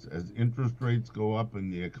layoffs as interest rates go up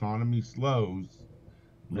and the economy slows.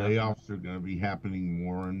 Layoffs are going to be happening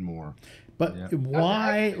more and more. But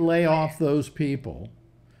why lay off those people?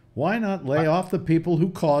 Why not lay off the people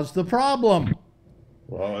who caused the problem?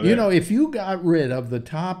 Well, you know, if you got rid of the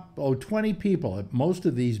top 20 people at most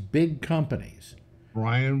of these big companies,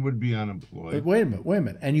 Brian would be unemployed. Wait a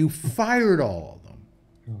minute. And you fired all of them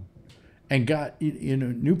and got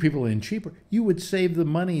new people in cheaper, you would save the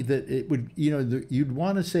money that it would, you'd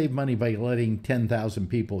want to save money by letting 10,000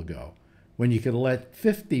 people go when you could let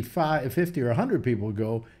 50 or 100 people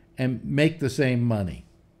go and make the same money.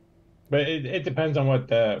 But it depends on what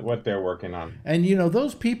they're working on. And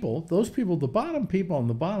those people, the bottom people on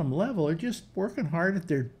the bottom level are just working hard at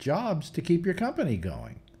their jobs to keep your company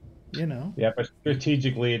going. Yeah, but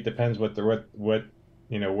strategically, it depends where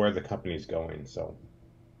the company's going. So.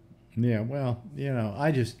 Yeah, well,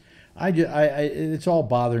 it's all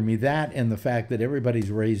bothering me, that and the fact that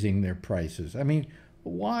everybody's raising their prices. I mean,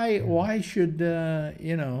 why should I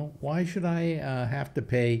have to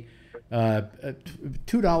pay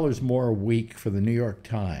 $2 more a week for the New York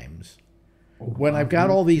Times when I've got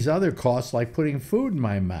all these other costs like putting food in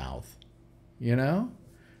my mouth? I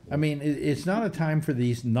mean, it's not a time for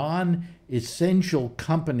these non-essential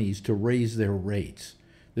companies to raise their rates.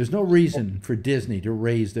 There's no reason for Disney to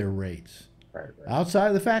raise their rates. Right. Outside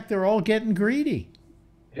of the fact they're all getting greedy.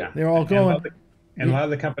 Yeah. They're all going. And a lot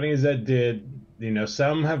of the companies that did,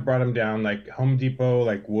 some have brought them down, like Home Depot,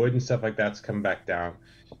 like wood and stuff like that's come back down.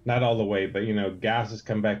 Not all the way, but, gas has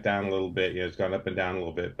come back down a little bit. It's gone up and down a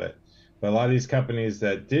little bit. But a lot of these companies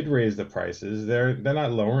that did raise the prices, they're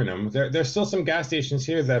not lowering them. There's still some gas stations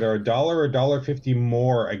here that are $1 or $1.50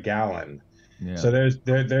 more a gallon. Yeah. So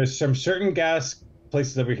there's some certain gas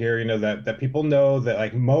places over here, that people know, that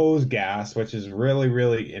like Moe's gas, which is really,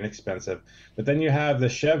 really inexpensive. But then you have the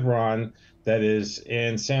Chevron that is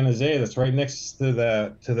in San Jose, that's right next to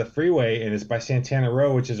the freeway, and it's by Santana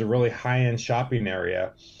Row, which is a really high-end shopping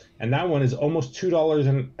area. And that one is almost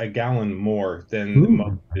 $2 a gallon more than the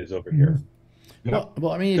Moe's is over here. Well,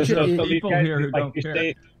 I mean, these guys,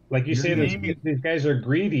 like you say, these guys are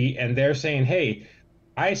greedy, and they're saying, hey,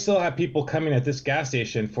 I still have people coming at this gas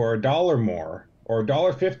station for $1 more or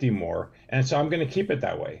 $1.50 more, and so I'm going to keep it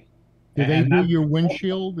that way. Do they do your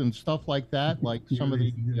windshield and stuff like that? Like some of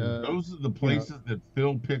the those are the places that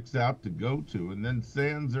Phil picks out to go to, and then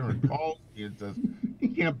stands there and calls me and says, "You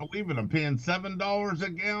can't believe it! I'm paying $7 a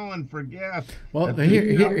gallon for gas." Well,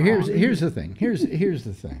 here's the thing. Here's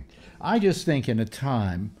the thing. I just think in a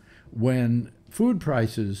time when food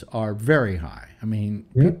prices are very high, I mean,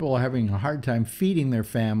 people are having a hard time feeding their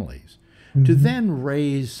families. To then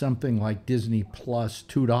raise something like Disney Plus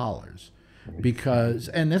 $2,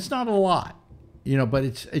 and it's not a lot, but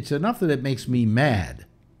it's enough that it makes me mad.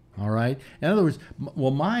 All right. In other words,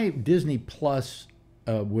 well, my Disney Plus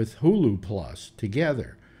with Hulu Plus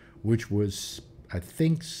together, which was I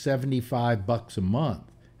think $75 a month,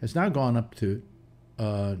 has now gone up to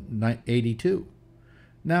 82.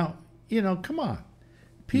 Now, you know, come on.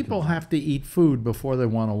 People have to eat food before they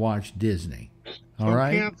want to watch Disney. All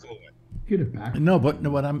right. Cancel it. Get it back. No, but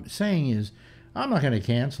what I'm saying is, I'm not going to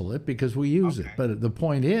cancel it because we use it. But the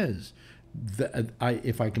point is, that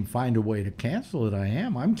if I can find a way to cancel it, I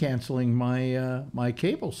am. I'm canceling my my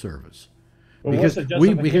cable service. Well,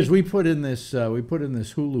 because we put in this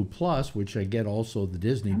Hulu Plus, which I get also the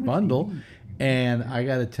Disney bundle, and I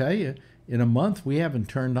got to tell you, in a month we haven't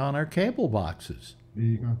turned on our cable boxes. There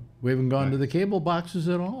you go. We haven't gone to the cable boxes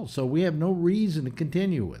at all, so we have no reason to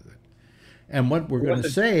continue with it. And what we're going to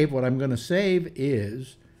save, what I'm going to save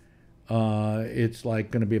is, it's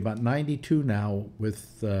like going to be about 92 now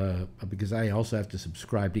with because I also have to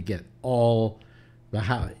subscribe to get all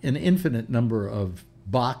an infinite number of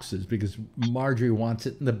boxes because Marjorie wants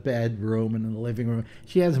it in the bedroom and in the living room.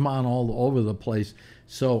 She has them on all over the place.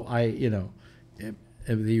 So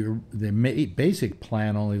the basic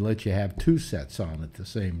plan only lets you have 2 sets on at the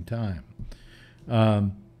same time.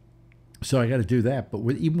 So I got to do that. But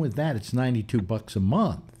even with that, it's $92 a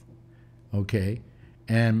month. Okay.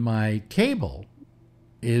 And my cable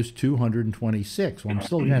is $226. Well, I'm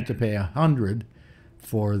still going to have to pay $100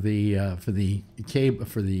 for the cable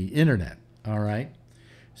for the internet. All right.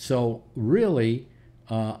 So really,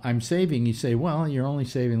 I'm saving. You say, well, you're only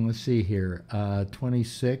saving. Let's see here,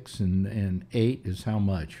 26 and 8 is how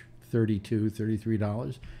much?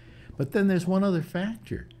 $33. But then there's one other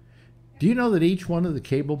factor. Do you know that each one of the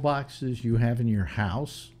cable boxes you have in your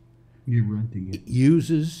house You're renting it.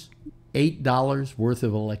 uses $8 worth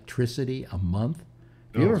of electricity a month?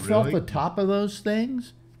 Have you ever felt really? the top of those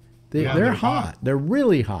things? They're hot. They're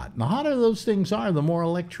really hot. And the hotter those things are, the more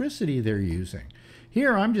electricity they're using.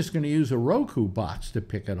 Here, I'm just going to use a Roku box to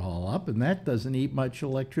pick it all up, and that doesn't eat much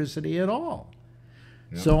electricity at all.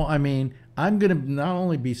 Yeah. So, I mean, I'm going to not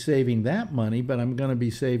only be saving that money, but I'm going to be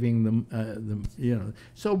saving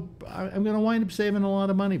So I'm going to wind up saving a lot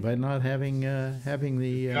of money by not having the.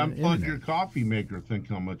 Unplug your coffee maker. Think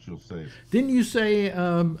how much you'll save. Didn't you say,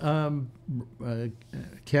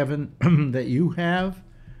 Kevin, that you have?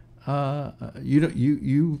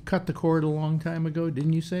 You cut the cord a long time ago.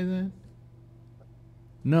 Didn't you say that?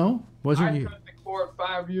 No, wasn't you? I cut the cord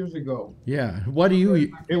 5 years ago. Yeah. What do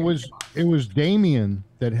you? It was Damien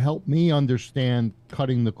that helped me understand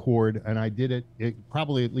cutting the cord, and I did it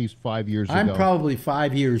probably at least 5 years ago. I'm probably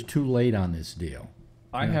 5 years too late on this deal.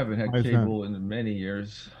 I haven't had cable in many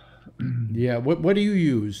years. Yeah. What do you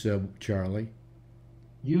use, Charlie?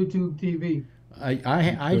 YouTube TV.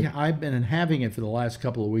 I've been having it for the last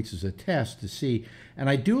couple of weeks as a test to see,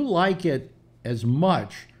 and I do like it as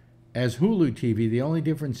much as Hulu TV. The only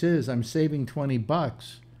difference is I'm saving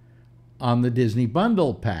 $20 on the Disney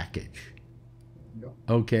bundle package.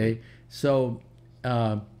 Okay, so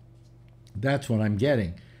that's what I'm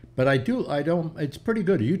getting. But I don't. It's pretty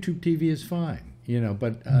good. YouTube TV is fine,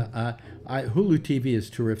 But Hulu TV is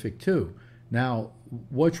terrific too. Now,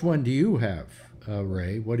 which one do you have,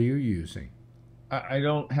 Ray? What are you using? I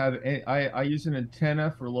don't have any. I use an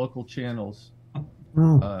antenna for local channels.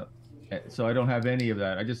 So I don't have any of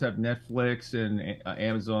that. I just have Netflix and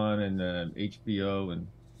Amazon and HBO and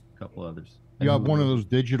a couple others. You have one of those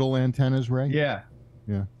digital antennas, Ray? Yeah.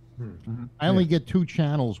 Yeah. I only get 2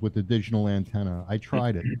 channels with the digital antenna. I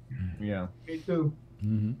tried it. Yeah. Me too.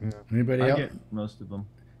 Mm-hmm. Yeah. Anybody else? I get most of them.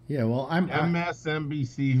 Yeah. Well, I'm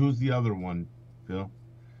MSNBC. Who's the other one, Phil?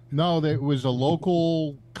 No, there was a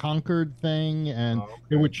local Concord thing, and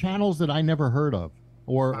there were channels that I never heard of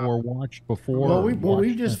or watched before. Well,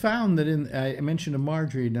 we just found that I mentioned to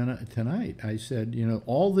Marjorie tonight. I said,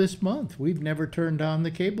 all this month we've never turned on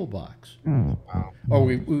the cable box. Wow.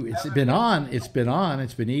 Or it's been on. It's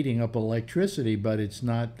been eating up electricity, but it's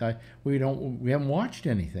not. We haven't watched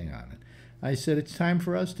anything on it. I said it's time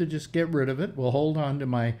for us to just get rid of it. We'll hold on to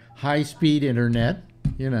my high-speed internet,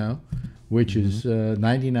 which is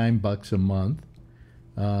 $99 a month.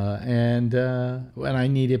 And I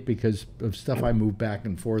need it because of stuff I move back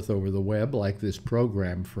and forth over the web, like this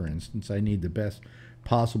program, for instance. I need the best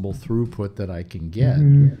possible throughput that I can get.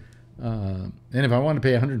 And if I want to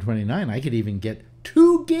pay $129, I could even get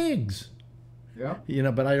 2 gigs. Yeah.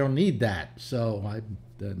 But I don't need that, so I'm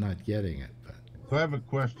not getting it. But. So I have a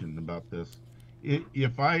question about this.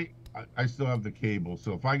 If I still have the cable,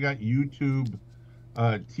 so if I got YouTube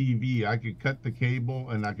TV, I could cut the cable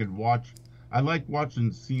and I could watch I like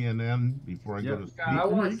watching CNN before I go to sleep. I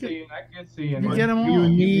want to see. I can see it. You get them all.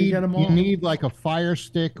 You get them all. need like a Fire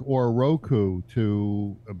Stick or a Roku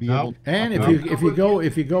to be able. And if you go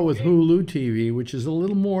with Hulu TV, which is a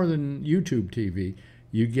little more than YouTube TV,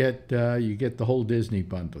 you get the whole Disney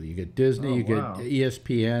bundle. You get Disney, you get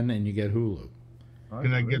ESPN, and you get Hulu.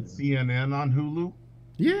 Can I get CNN on Hulu?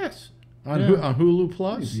 Yes. On Hulu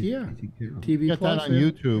Plus, TV Get Plus, that on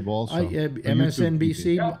YouTube also.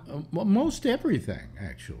 MSNBC, most everything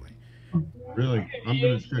actually. Really, I'm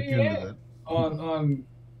going to check into that. On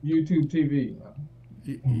YouTube TV.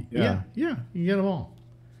 Yeah, you get them all.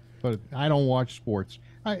 But I don't watch sports.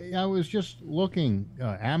 I was just looking.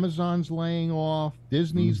 Amazon's laying off.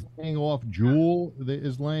 Disney's laying off. Jewel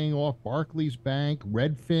is laying off. Barclays Bank,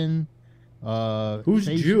 Redfin. Who's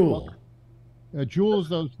Jewel? Jewel is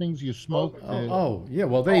those things you smoke. Yeah.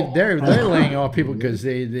 Well, they're laying off people because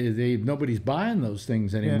they nobody's buying those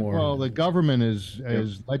things anymore. Yeah, well, the government is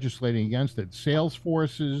legislating against it.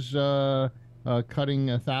 Salesforce is cutting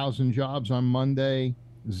 1,000 jobs on Monday.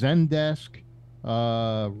 Zendesk,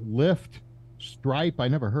 Lyft, Stripe. I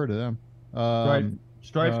never heard of them.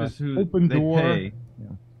 Stripe is who Open they Door. pay.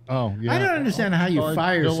 Oh, yeah. I don't understand how you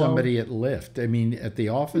fire Zillow. somebody at Lyft. I mean, at the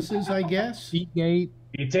offices, I guess. Seagate.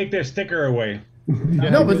 You take their sticker away.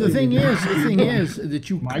 No, but the thing is that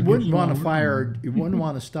you wouldn't want to fire. You wouldn't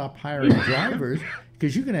want to stop hiring drivers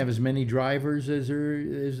because you can have as many drivers as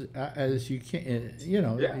you can. You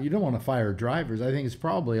know, you don't want to fire drivers. I think it's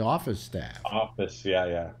probably office staff. Office,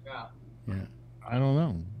 yeah. I don't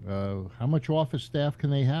know. How much office staff can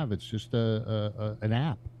they have? It's just an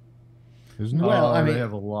app, isn't it? Well, I mean, they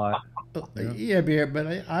have a lot. Yeah, but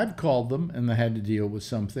I've called them and they had to deal with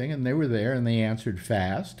something, and they were there and they answered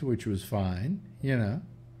fast, which was fine. You know.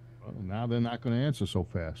 Well, now they're not going to answer so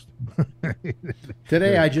fast.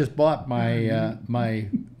 Today I just bought my my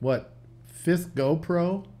fifth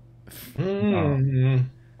GoPro.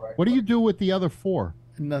 What do you do with the other 4?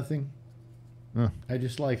 Nothing. I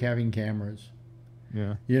just like having cameras.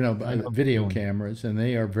 Yeah. You know, video cameras, and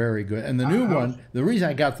they are very good. And the new one, the reason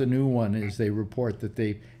I got the new one is they report that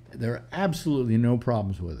there are absolutely no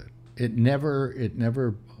problems with it. It never.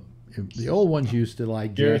 The old ones used to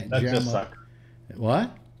like You're jam such a up. sucker.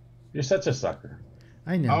 What? You're such a sucker.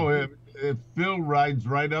 I know. Oh, if Phil rides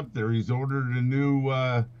right up there, he's ordered a new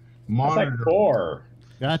That's monitor. like 4.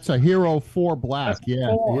 That's a Hero 4 Black.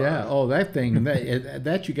 Yeah. Yeah. Oh, that thing.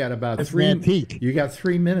 That you got about It's 3. antique. You got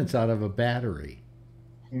 3 minutes out of a battery.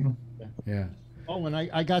 Yeah. Oh, and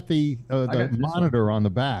I got the got monitor on the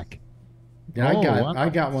back. Yeah, Oh, I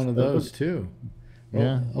got one of those too.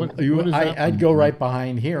 Yeah. Well, What is that I'd one? go right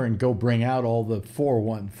behind here and go bring out all the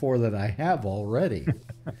 4 that I have already.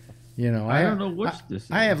 You know, I don't know which this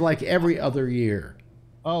is. I have like every other year.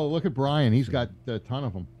 Oh, look at Brian. He's got a ton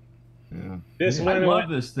of them. Yeah. This I one love went,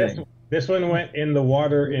 this thing. This one went in the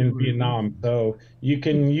water in Vietnam, so you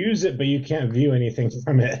can use it, but you can't view anything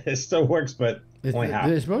from it. It still works, but only half.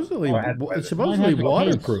 It's supposedly Mine has a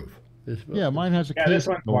waterproof. Yeah, mine has a Yeah, case. this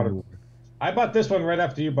one's waterproof. I bought this one right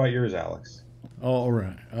after you bought yours, Alex. Oh,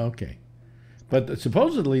 right. Okay. But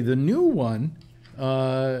supposedly the new one,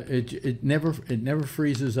 it never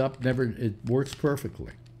freezes up. It works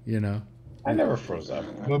perfectly. You know. I never froze up.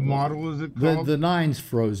 What model is it called? The 9s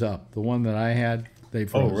froze up. The one that I had, they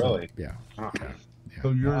froze really? up. Yeah. So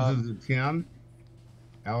yours is a 10,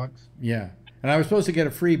 Alex? Yeah. And I was supposed to get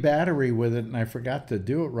a free battery with it, and I forgot to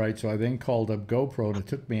do it right, so I then called up GoPro, and it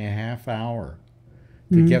took me a half hour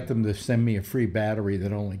to get them to send me a free battery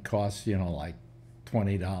that only costs, like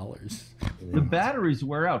 $20. The batteries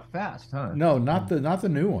wear out fast, huh? No, not the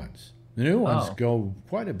new ones. The new ones go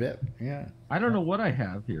quite a bit. Yeah. I don't know what I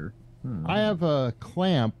have here. I have a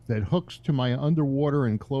clamp that hooks to my underwater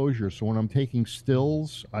enclosure, so when I'm taking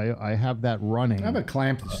stills, I have that running. I have a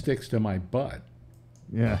clamp that sticks to my butt.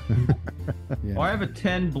 Yeah. Yeah. Oh, I have a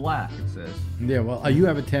 10 black, it says. Yeah, well, you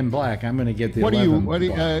have a 10 black. I'm going to get the What 11 do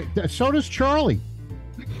you? black. So does Charlie.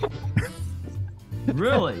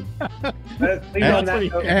 Really? And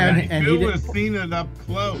Phil has seen it up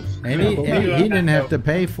close. And he didn't have to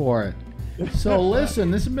pay for it. So listen,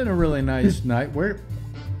 this has been a really nice night. Where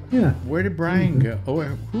did Brian go? Oh,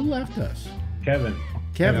 who left us? Kevin.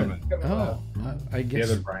 Oh, I guess.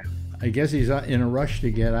 The other Brian. I guess he's in a rush to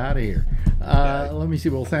get out of here. Let me see.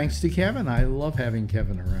 Well, thanks to Kevin. I love having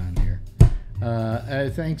Kevin around here.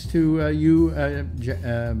 Thanks to you,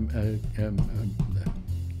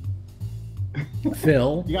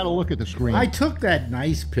 Phil. You got to look at the screen. I took that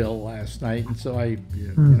nice pill last night, and so I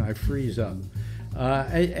freeze up.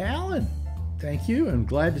 Alan, thank you. I'm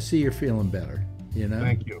glad to see you're feeling better.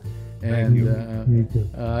 Thank you. And Me too.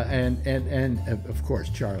 and of course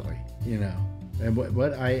Charlie. you know. And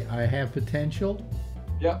what I have potential.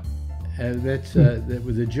 Yep. And that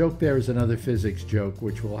was a joke. There is another physics joke,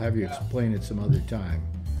 which we'll have you explain at some other time.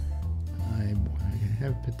 I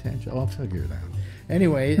have potential. I'll figure it out.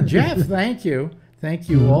 Anyway, Jeff, thank you. Thank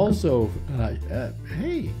you also.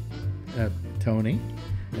 Hey, Tony,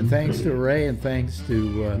 and thanks to Ray, and thanks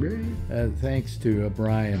to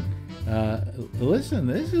Brian. Listen,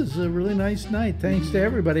 this is a really nice night. Thanks to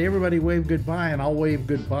everybody. Everybody wave goodbye, and I'll wave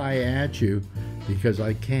goodbye at you because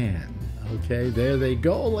I can. Okay, there they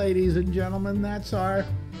go, ladies and gentlemen. That's our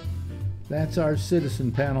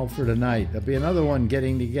citizen panel for tonight. There'll be another one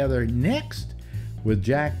getting together next with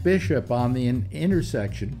Jack Bishop on the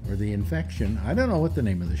intersection or the infection. I don't know what the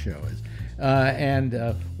name of the show is.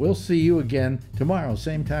 And we'll see you again tomorrow,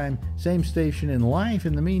 same time, same station in life.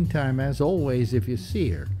 In the meantime, as always, if you see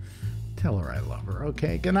her, tell her I love her.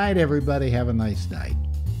 Okay, good night, everybody. Have a nice night.